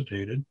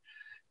incapacitated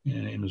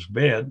in his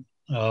bed.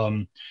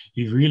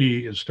 He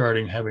really is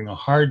having a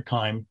hard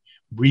time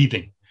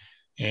breathing,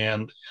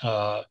 and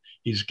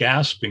he's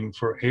gasping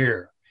for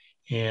air.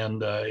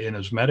 And in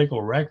his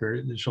medical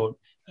record, it showed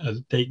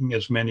taking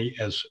as many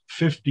as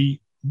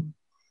 50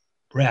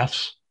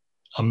 breaths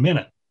a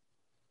minute.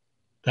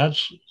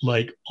 That's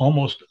like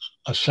almost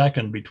a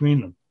second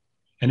between them.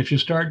 And if you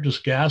start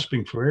just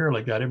gasping for air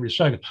like that every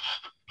second,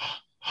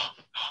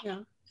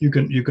 yeah, you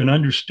can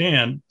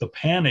understand the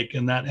panic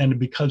in that. And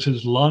because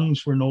his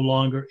lungs were no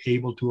longer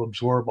able to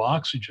absorb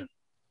oxygen.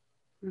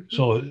 Mm-hmm.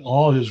 So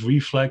all his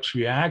reflex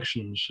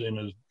reactions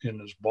in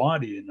his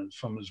body and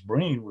from his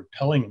brain were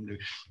telling him to,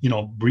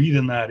 breathe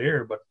in that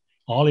air. But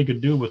all he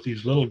could do with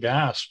these little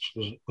gasps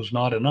was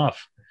not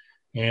enough.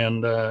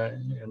 And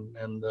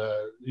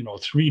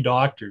 3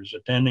 doctors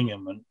attending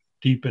him, and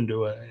deep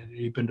into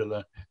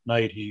the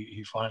night,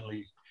 he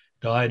finally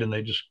died, and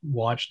they just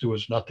watched. There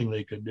was nothing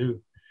they could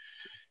do.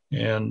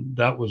 And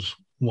that was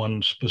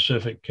one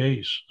specific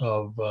case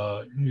of,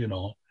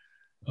 and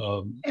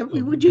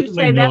would you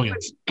say that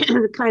was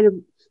the kind of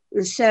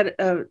the set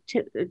of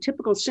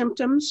typical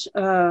symptoms?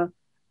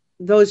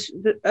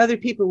 The other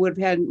people would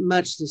have had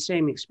much the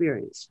same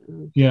experience.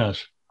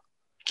 Yes.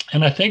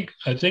 And I think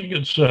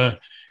it's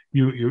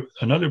you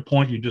another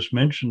point you just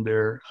mentioned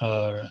there,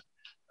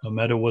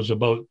 Meta, was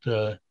about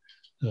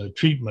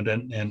treatment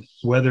and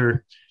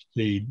whether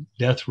the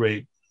death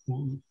rate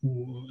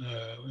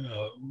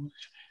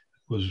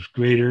was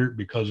greater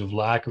because of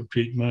lack of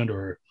treatment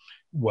or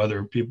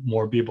whether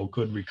more people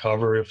could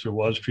recover if there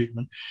was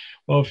treatment.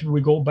 Well, if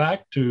we go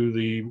back to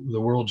the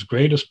world's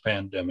greatest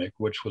pandemic,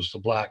 which was the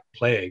Black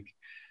Plague,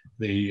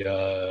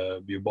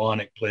 the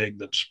bubonic plague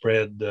that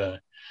spread,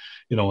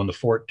 in the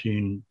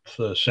 14th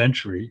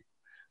century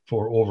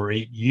for over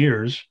 8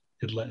 years.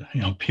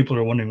 People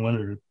are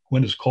wondering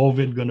when is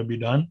COVID going to be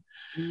done?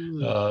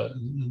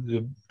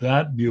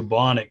 That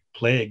bubonic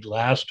plague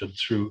lasted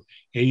through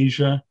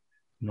Asia,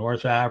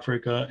 North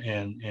Africa,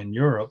 and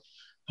Europe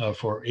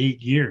for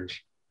 8 years.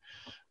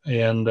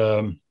 And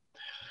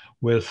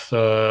with,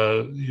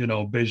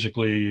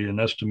 basically an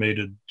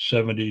estimated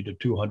 70 to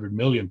 200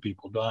 million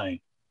people dying,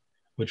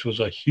 which was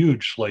a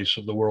huge slice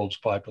of the world's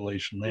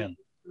population then.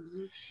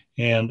 Mm-hmm.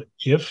 And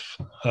if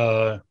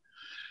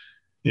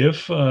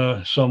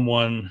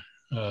someone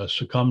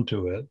succumbed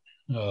to it,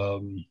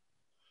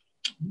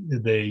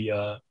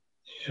 they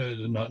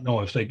not know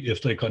if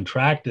they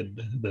contracted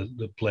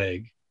the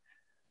plague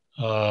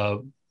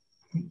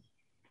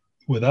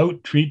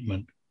without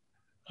treatment,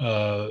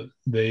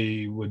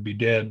 they would be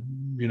dead,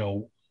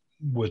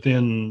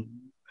 within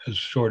as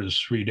short as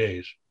 3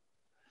 days,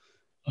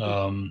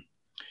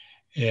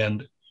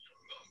 and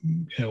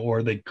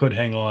or they could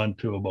hang on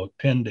to about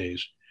 10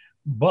 days.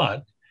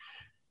 But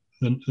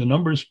the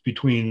numbers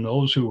between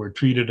those who were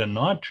treated and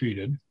not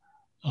treated,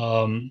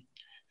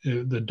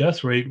 the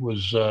death rate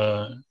was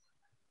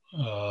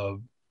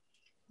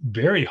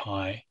very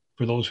high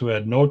for those who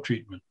had no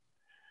treatment.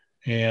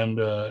 And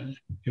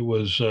it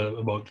was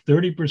about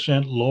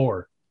 30%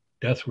 lower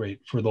death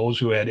rate for those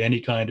who had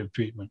any kind of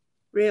treatment.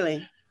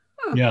 Really?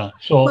 Oh. Yeah.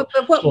 So,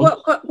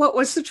 what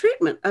was the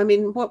treatment? I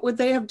mean, what would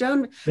they have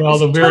done? Well,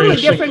 it's a totally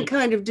different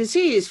kind of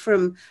disease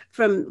from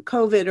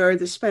COVID or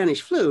the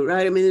Spanish flu,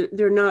 right? I mean,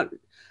 they're not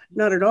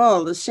at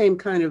all the same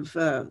kind of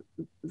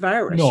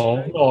virus. No,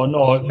 right?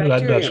 No,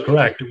 that's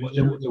correct.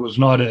 It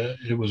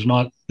was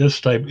not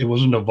this type. It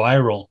wasn't a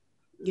viral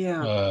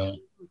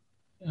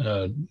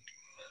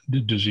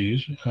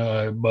disease.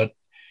 But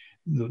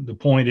the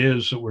point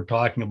is that we're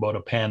talking about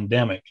a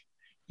pandemic.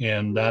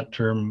 And that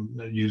term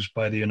used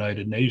by the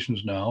United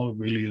Nations now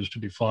really is to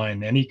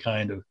define any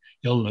kind of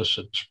illness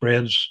that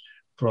spreads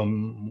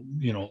from,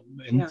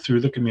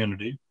 through the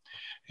community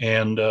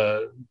and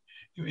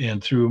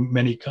through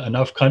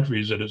enough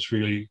countries that it's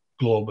really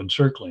globe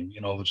encircling.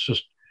 If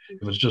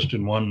it's just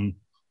in one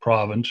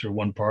province or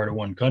one part of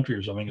one country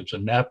or something, it's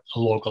a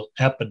local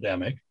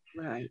epidemic.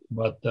 Right.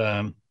 But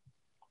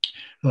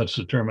that's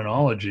the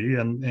terminology.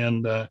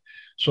 And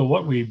so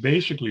what we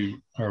basically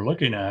are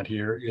looking at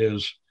here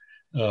is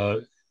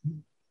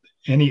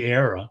any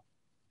era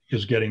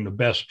is getting the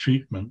best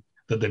treatment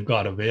that they've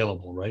got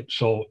available, right?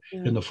 So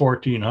in the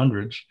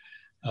 1400s,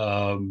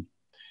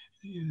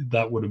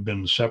 that would have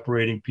been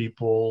separating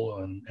people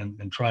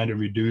and trying to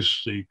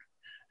reduce the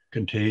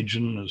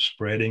contagion, the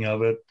spreading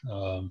of it,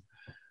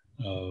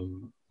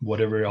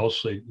 whatever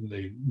else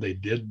they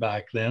did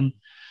back then.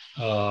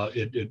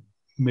 It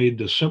made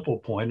the simple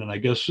point, and I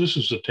guess this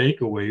is the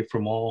takeaway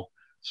from all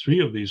three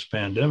of these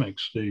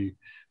pandemics: the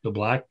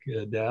Black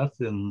Death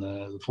in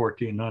the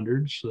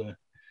 1400s,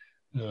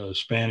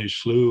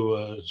 Spanish flu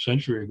a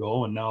century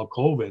ago, and now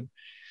COVID.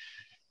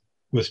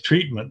 With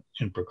treatment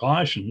and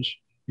precautions,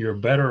 you're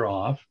better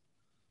off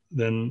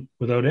than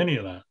without any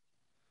of that.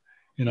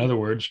 In other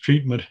words,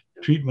 treatment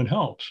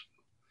helps.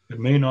 It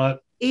may not.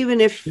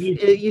 Even if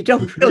you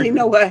don't really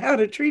know how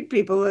to treat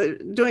people,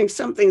 doing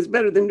something is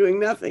better than doing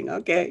nothing.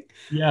 Okay.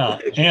 Yeah,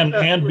 and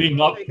being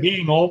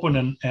open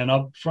and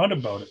upfront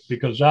about it,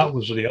 because that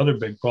was the other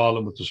big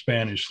problem with the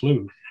Spanish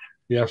flu,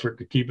 the effort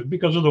to keep it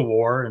because of the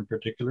war in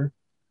particular.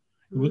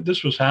 Mm-hmm.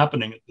 This was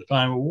happening at the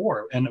time of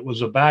war, and it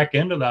was the back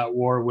end of that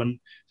war when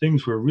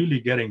things were really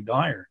getting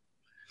dire.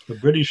 The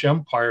British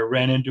Empire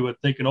ran into it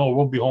thinking, "Oh,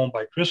 we'll be home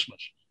by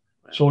Christmas."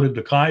 Wow. So did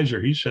the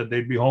Kaiser. He said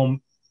they'd be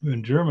home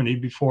in Germany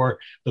before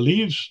the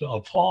leaves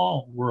of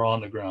fall were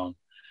on the ground.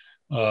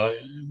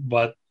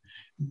 But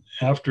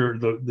after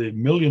the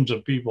millions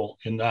of people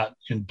in that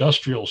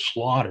industrial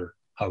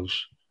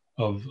slaughterhouse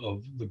of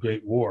the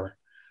Great War,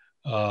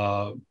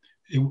 there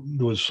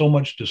was so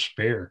much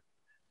despair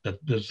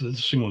that this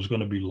thing was going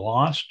to be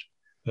lost,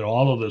 that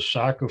all of the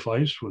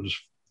sacrifice was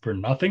for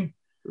nothing.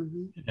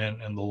 Mm-hmm.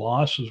 and the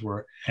losses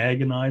were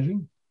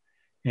agonizing.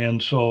 And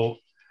so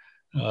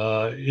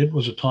it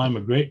was a time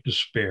of great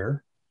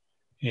despair.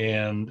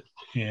 And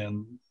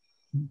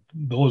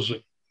those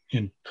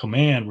in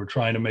command were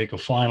trying to make a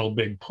final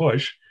big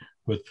push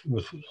with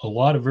a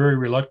lot of very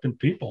reluctant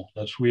people.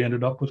 We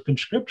ended up with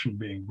conscription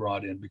being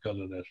brought in because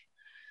of this.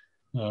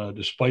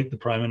 Despite the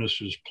prime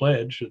minister's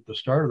pledge at the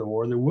start of the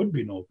war, there would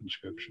be no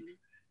conscription.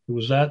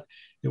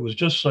 It was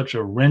just such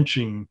a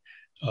wrenching,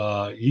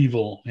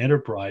 evil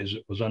enterprise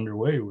that was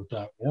underway with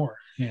that war.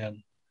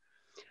 And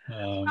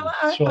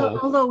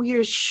although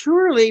you're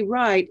surely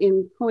right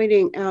in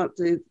pointing out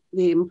the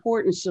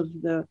importance of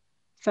the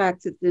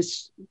fact that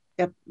this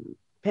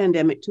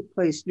pandemic took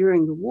place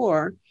during the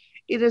war,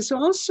 it is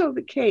also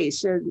the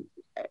case, and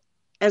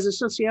as a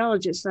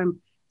sociologist,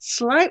 I'm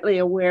slightly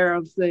aware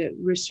of the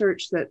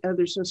research that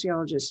other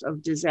sociologists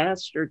of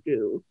disaster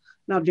do,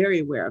 not very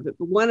aware of it,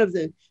 but one of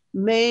the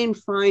main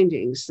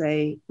findings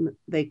they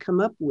come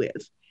up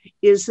with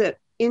is that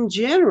in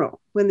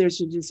general, when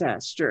there's a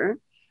disaster,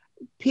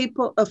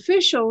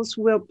 officials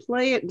will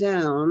play it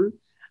down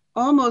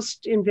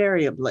almost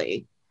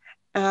invariably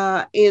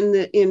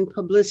in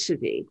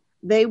publicity.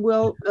 They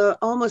will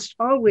almost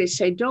always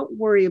say, "Don't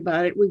worry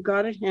about it. We've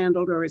got it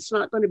handled," or "It's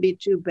not going to be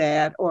too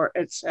bad," or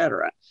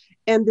etc.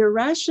 And their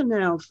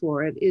rationale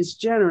for it is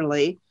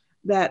generally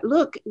that,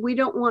 look, we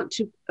don't want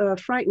to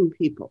frighten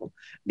people,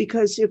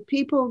 because if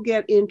people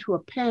get into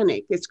a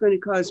panic, it's going to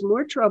cause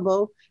more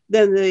trouble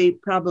than the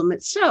problem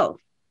itself,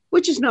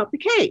 which is not the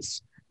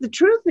case. The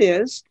truth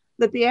is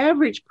that the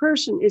average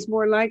person is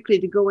more likely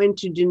to go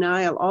into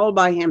denial all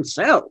by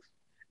himself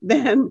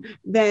than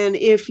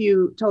if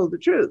you told the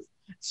truth.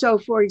 So,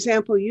 for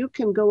example, you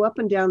can go up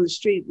and down the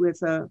street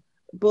with a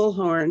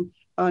bullhorn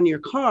on your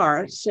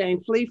car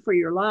saying, "Flee for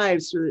your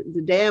lives,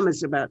 the dam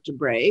is about to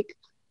break,"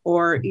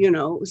 or,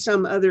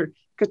 some other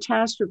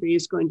catastrophe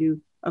is going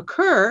to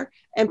occur,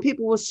 and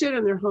people will sit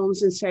in their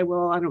homes and say,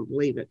 "Well, I don't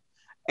believe it,"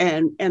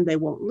 and they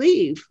won't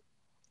leave.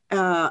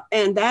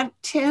 And that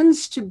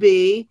tends to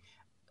be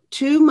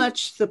too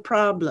much the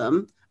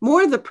problem,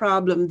 more the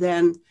problem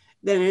than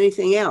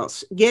anything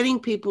else. Getting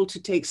people to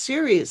take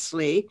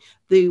seriously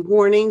the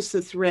warnings,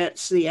 the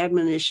threats, the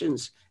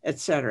admonitions,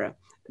 etc.,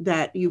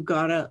 that you've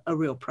got a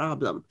real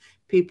problem.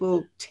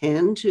 People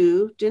tend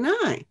to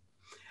deny.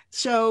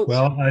 So,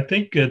 well, I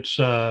think it's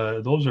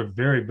those are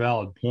very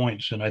valid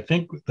points, and I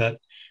think that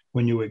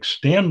when you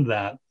extend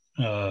that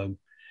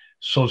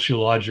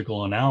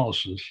sociological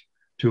analysis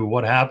to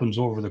what happens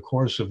over the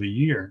course of a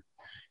year,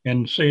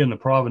 and say in the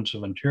province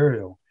of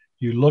Ontario,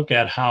 you look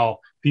at how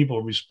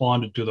people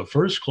responded to the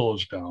first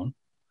close down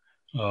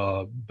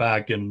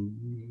back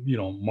in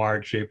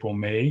March, April,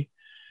 May,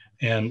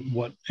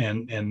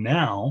 and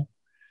now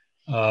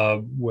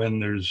when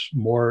there's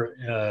more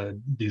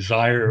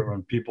desire,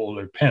 when people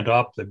are pent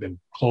up, they've been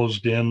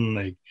closed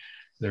in,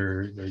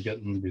 they're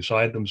getting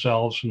beside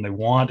themselves, and they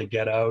want to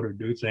get out or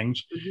do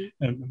things.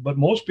 But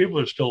most people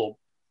are still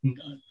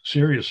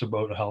serious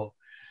about how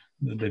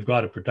they've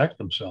got to protect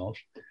themselves.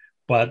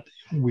 But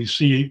we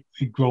see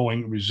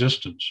growing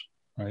resistance,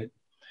 right?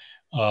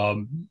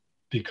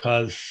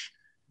 Because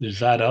there's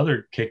that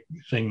other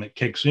thing that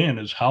kicks in,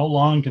 is how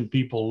long can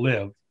people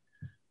live?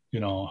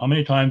 How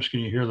many times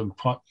can you hear them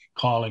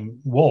calling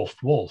wolf,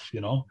 wolf,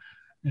 and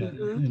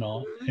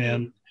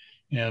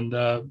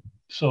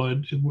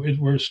so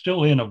we're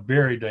still in a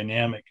very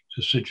dynamic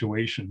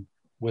situation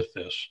with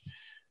this.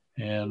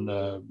 And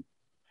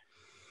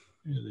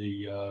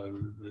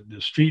the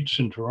streets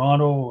in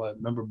Toronto, I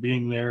remember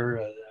being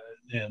there,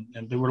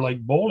 and they were like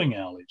bowling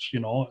alleys,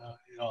 on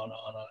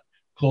a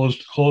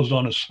closed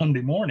on a Sunday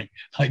morning.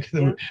 Like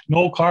there were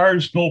no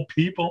cars, no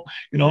people,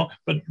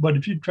 But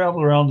if you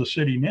travel around the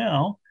city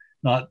now,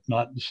 not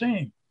the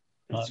same,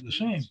 not the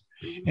same.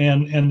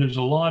 And there's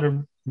a lot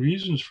of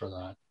reasons for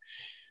that.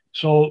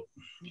 So,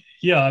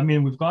 yeah, I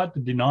mean, we've got the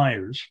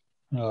deniers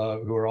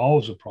who are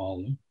always a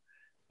problem,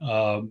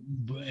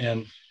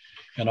 and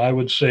I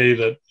would say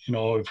that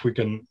if we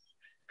can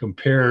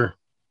compare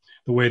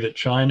the way that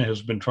China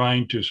has been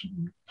trying to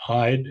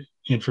hide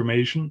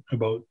information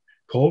about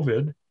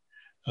COVID,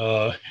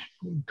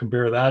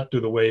 compare that to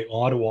the way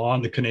Ottawa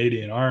and the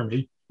Canadian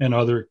Army and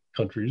other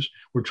countries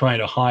were trying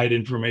to hide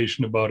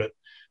information about it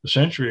a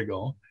century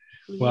ago.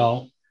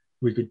 Well,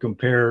 we could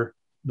compare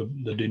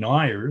the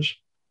deniers,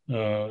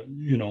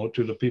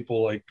 to the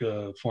people like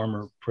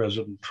former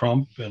President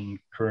Trump and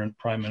current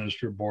Prime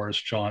Minister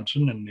Boris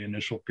Johnson in the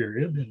initial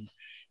period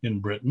in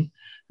Britain,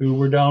 who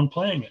were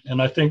downplaying it.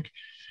 And I think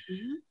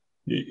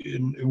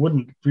it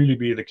wouldn't really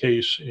be the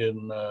case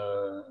in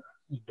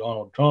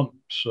Donald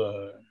Trump's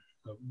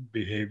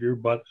behavior,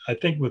 but I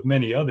think with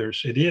many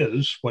others, it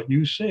is what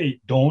you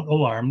say: don't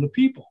alarm the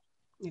people.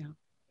 Yeah.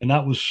 And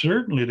that was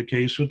certainly the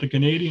case with the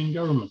Canadian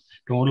government.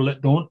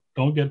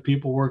 Don't get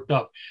people worked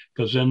up,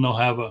 because then they'll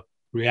have a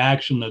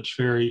reaction that's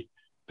very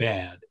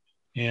bad.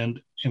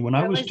 And when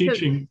I was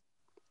teaching,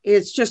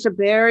 it's just a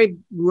very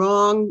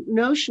wrong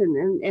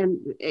notion, and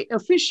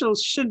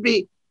officials should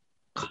be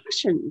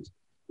cautioned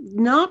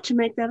not to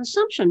make that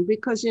assumption,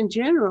 because in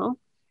general,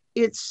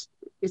 it's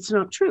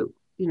not true.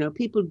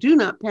 People do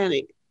not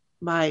panic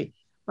by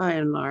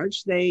and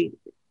large. They,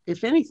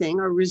 if anything,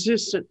 are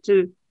resistant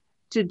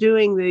to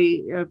doing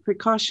the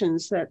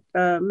precautions that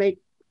make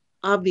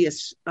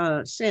obvious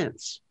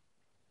sense.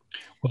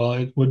 Well,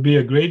 it would be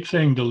a great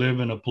thing to live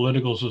in a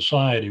political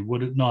society,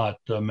 would it not,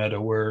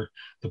 Meta, where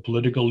the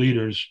political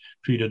leaders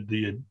treated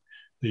the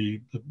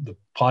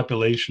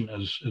population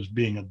as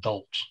being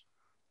adults?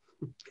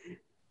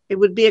 It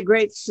would be a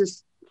great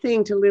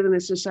thing to live in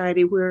a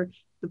society where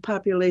the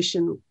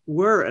population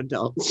were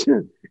adults.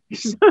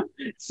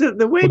 so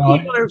the way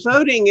people are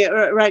voting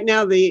right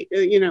now, we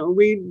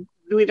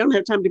don't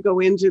have time to go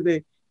into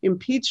the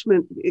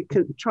impeachment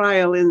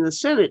trial in the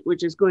Senate,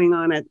 which is going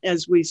on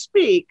as we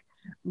speak.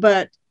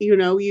 But,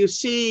 you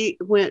see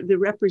when the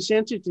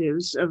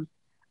representatives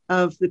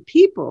of the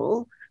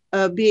people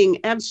being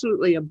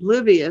absolutely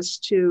oblivious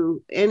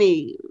to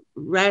any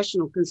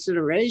rational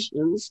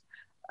considerations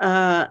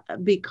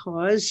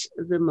because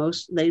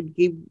they'd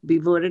be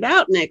voted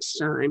out next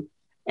time.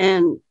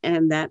 And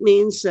that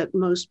means that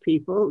most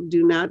people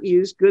do not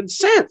use good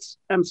sense.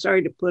 I'm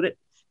sorry to put it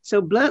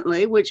so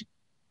bluntly, which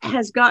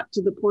has got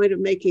to the point of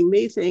making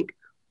me think,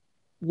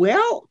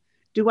 well,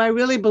 do I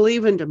really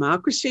believe in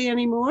democracy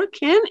anymore?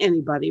 Can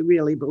anybody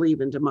really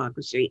believe in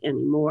democracy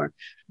anymore,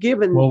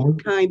 given the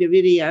kind of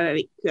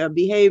idiotic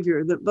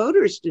behavior that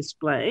voters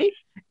display?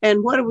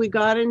 And what have we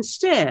got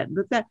instead?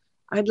 But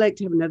I'd like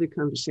to have another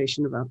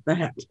conversation about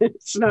that.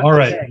 It's not all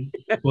right.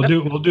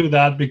 We'll do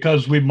that,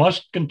 because we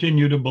must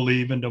continue to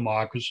believe in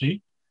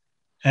democracy.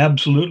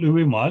 Absolutely,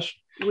 we must.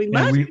 We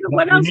must.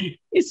 What else?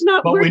 It's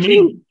not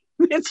working.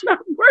 It's not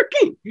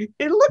working.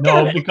 Look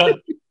at it. Because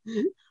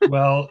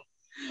well,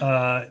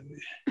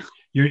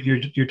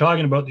 you're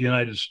talking about the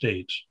United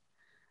States.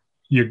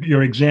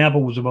 Your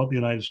example was about the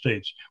United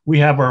States. We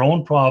have our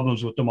own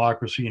problems with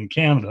democracy in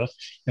Canada,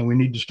 and we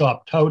need to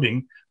stop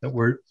touting that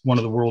we're one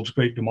of the world's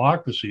great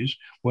democracies,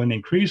 when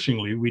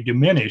increasingly we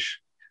diminish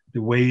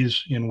the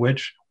ways in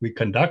which we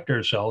conduct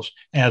ourselves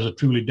as a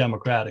truly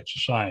democratic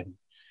society.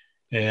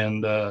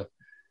 And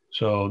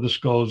so this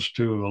goes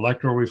to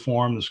electoral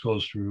reform. This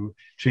goes through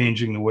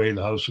changing the way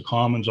the House of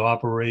Commons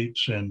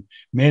operates and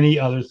many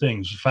other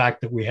things. The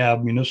fact that we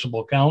have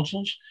municipal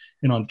councils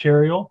in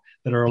Ontario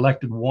that are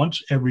elected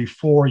once every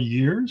 4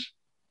 years.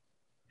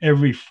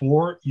 Every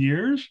 4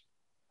 years.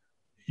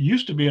 It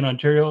used to be in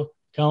Ontario,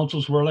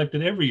 councils were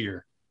elected every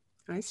year.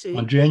 I see.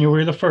 On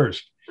January the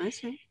 1st. I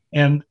see.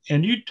 And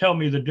you tell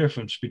me the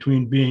difference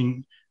between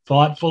being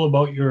thoughtful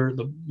about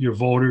your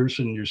voters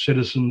and your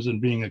citizens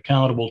and being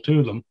accountable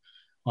to them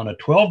on a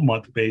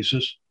 12-month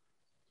basis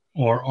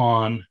or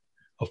on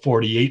a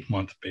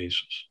 48-month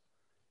basis.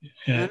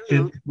 And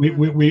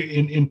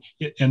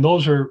and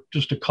those are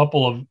just a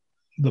couple of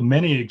the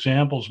many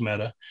examples,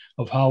 Meta,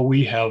 of how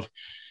we have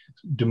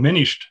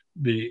diminished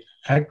the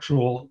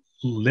actual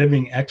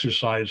living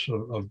exercise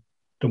of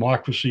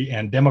democracy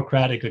and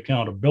democratic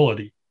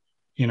accountability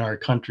in our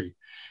country.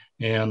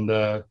 And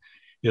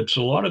it's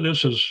a lot of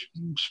this has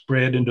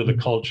spread into the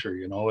culture.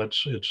 You know,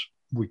 it's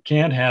we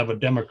can't have a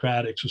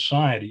democratic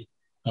society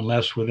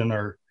unless within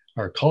our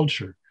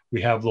culture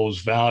we have those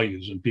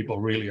values and people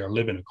really are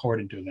living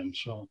according to them.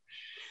 So,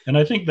 and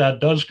I think that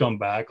does come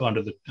back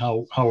onto the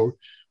how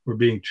we're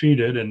being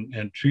treated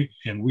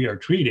and we are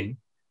treating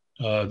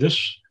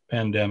this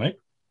pandemic.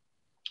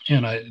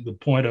 And the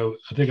point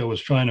I think I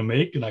was trying to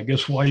make, and I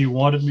guess why you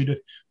wanted me to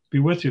be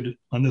with you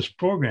on this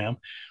program,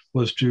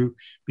 was to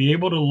be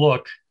able to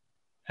look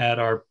at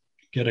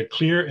get a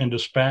clear and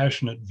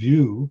dispassionate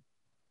view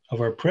of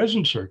our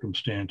present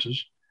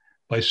circumstances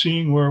by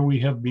seeing where we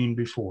have been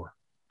before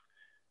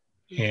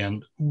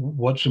and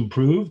what's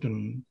improved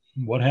and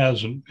what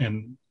hasn't,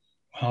 and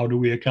how do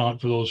we account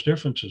for those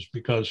differences?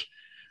 Because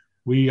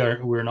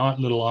we're not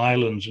little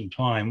islands in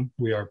time.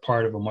 We are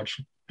part of a much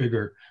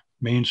bigger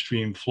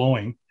mainstream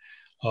flowing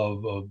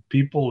of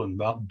people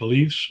and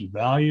beliefs and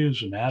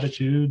values and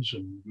attitudes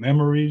and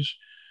memories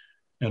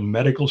and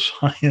medical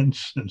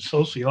science and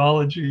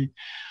sociology.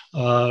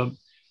 And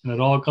it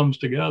all comes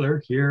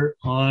together here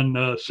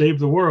on Save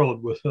the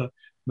World with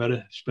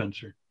Meta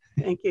Spencer.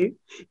 Thank you.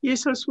 You're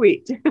so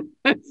sweet.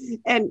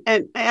 and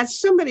as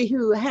somebody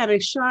who had a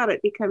shot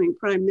at becoming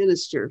prime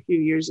minister a few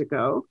years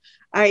ago,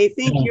 I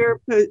think your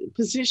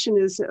position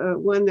is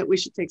one that we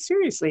should take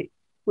seriously.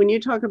 When you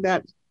talk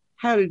about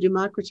how to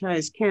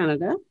democratize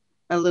Canada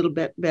a little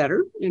bit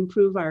better,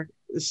 improve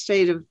the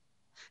state of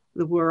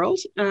the world,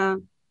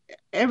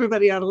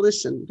 everybody ought to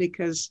listen,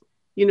 because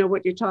you know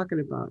what you're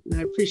talking about. And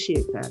I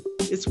appreciate that.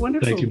 It's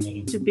wonderful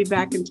to be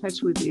back in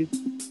touch with you.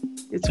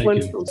 It's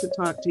wonderful to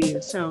talk to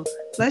you. So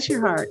bless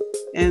your heart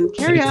and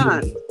carry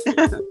on.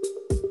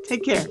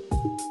 Take care.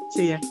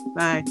 See ya.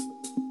 Bye.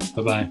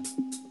 Bye-bye.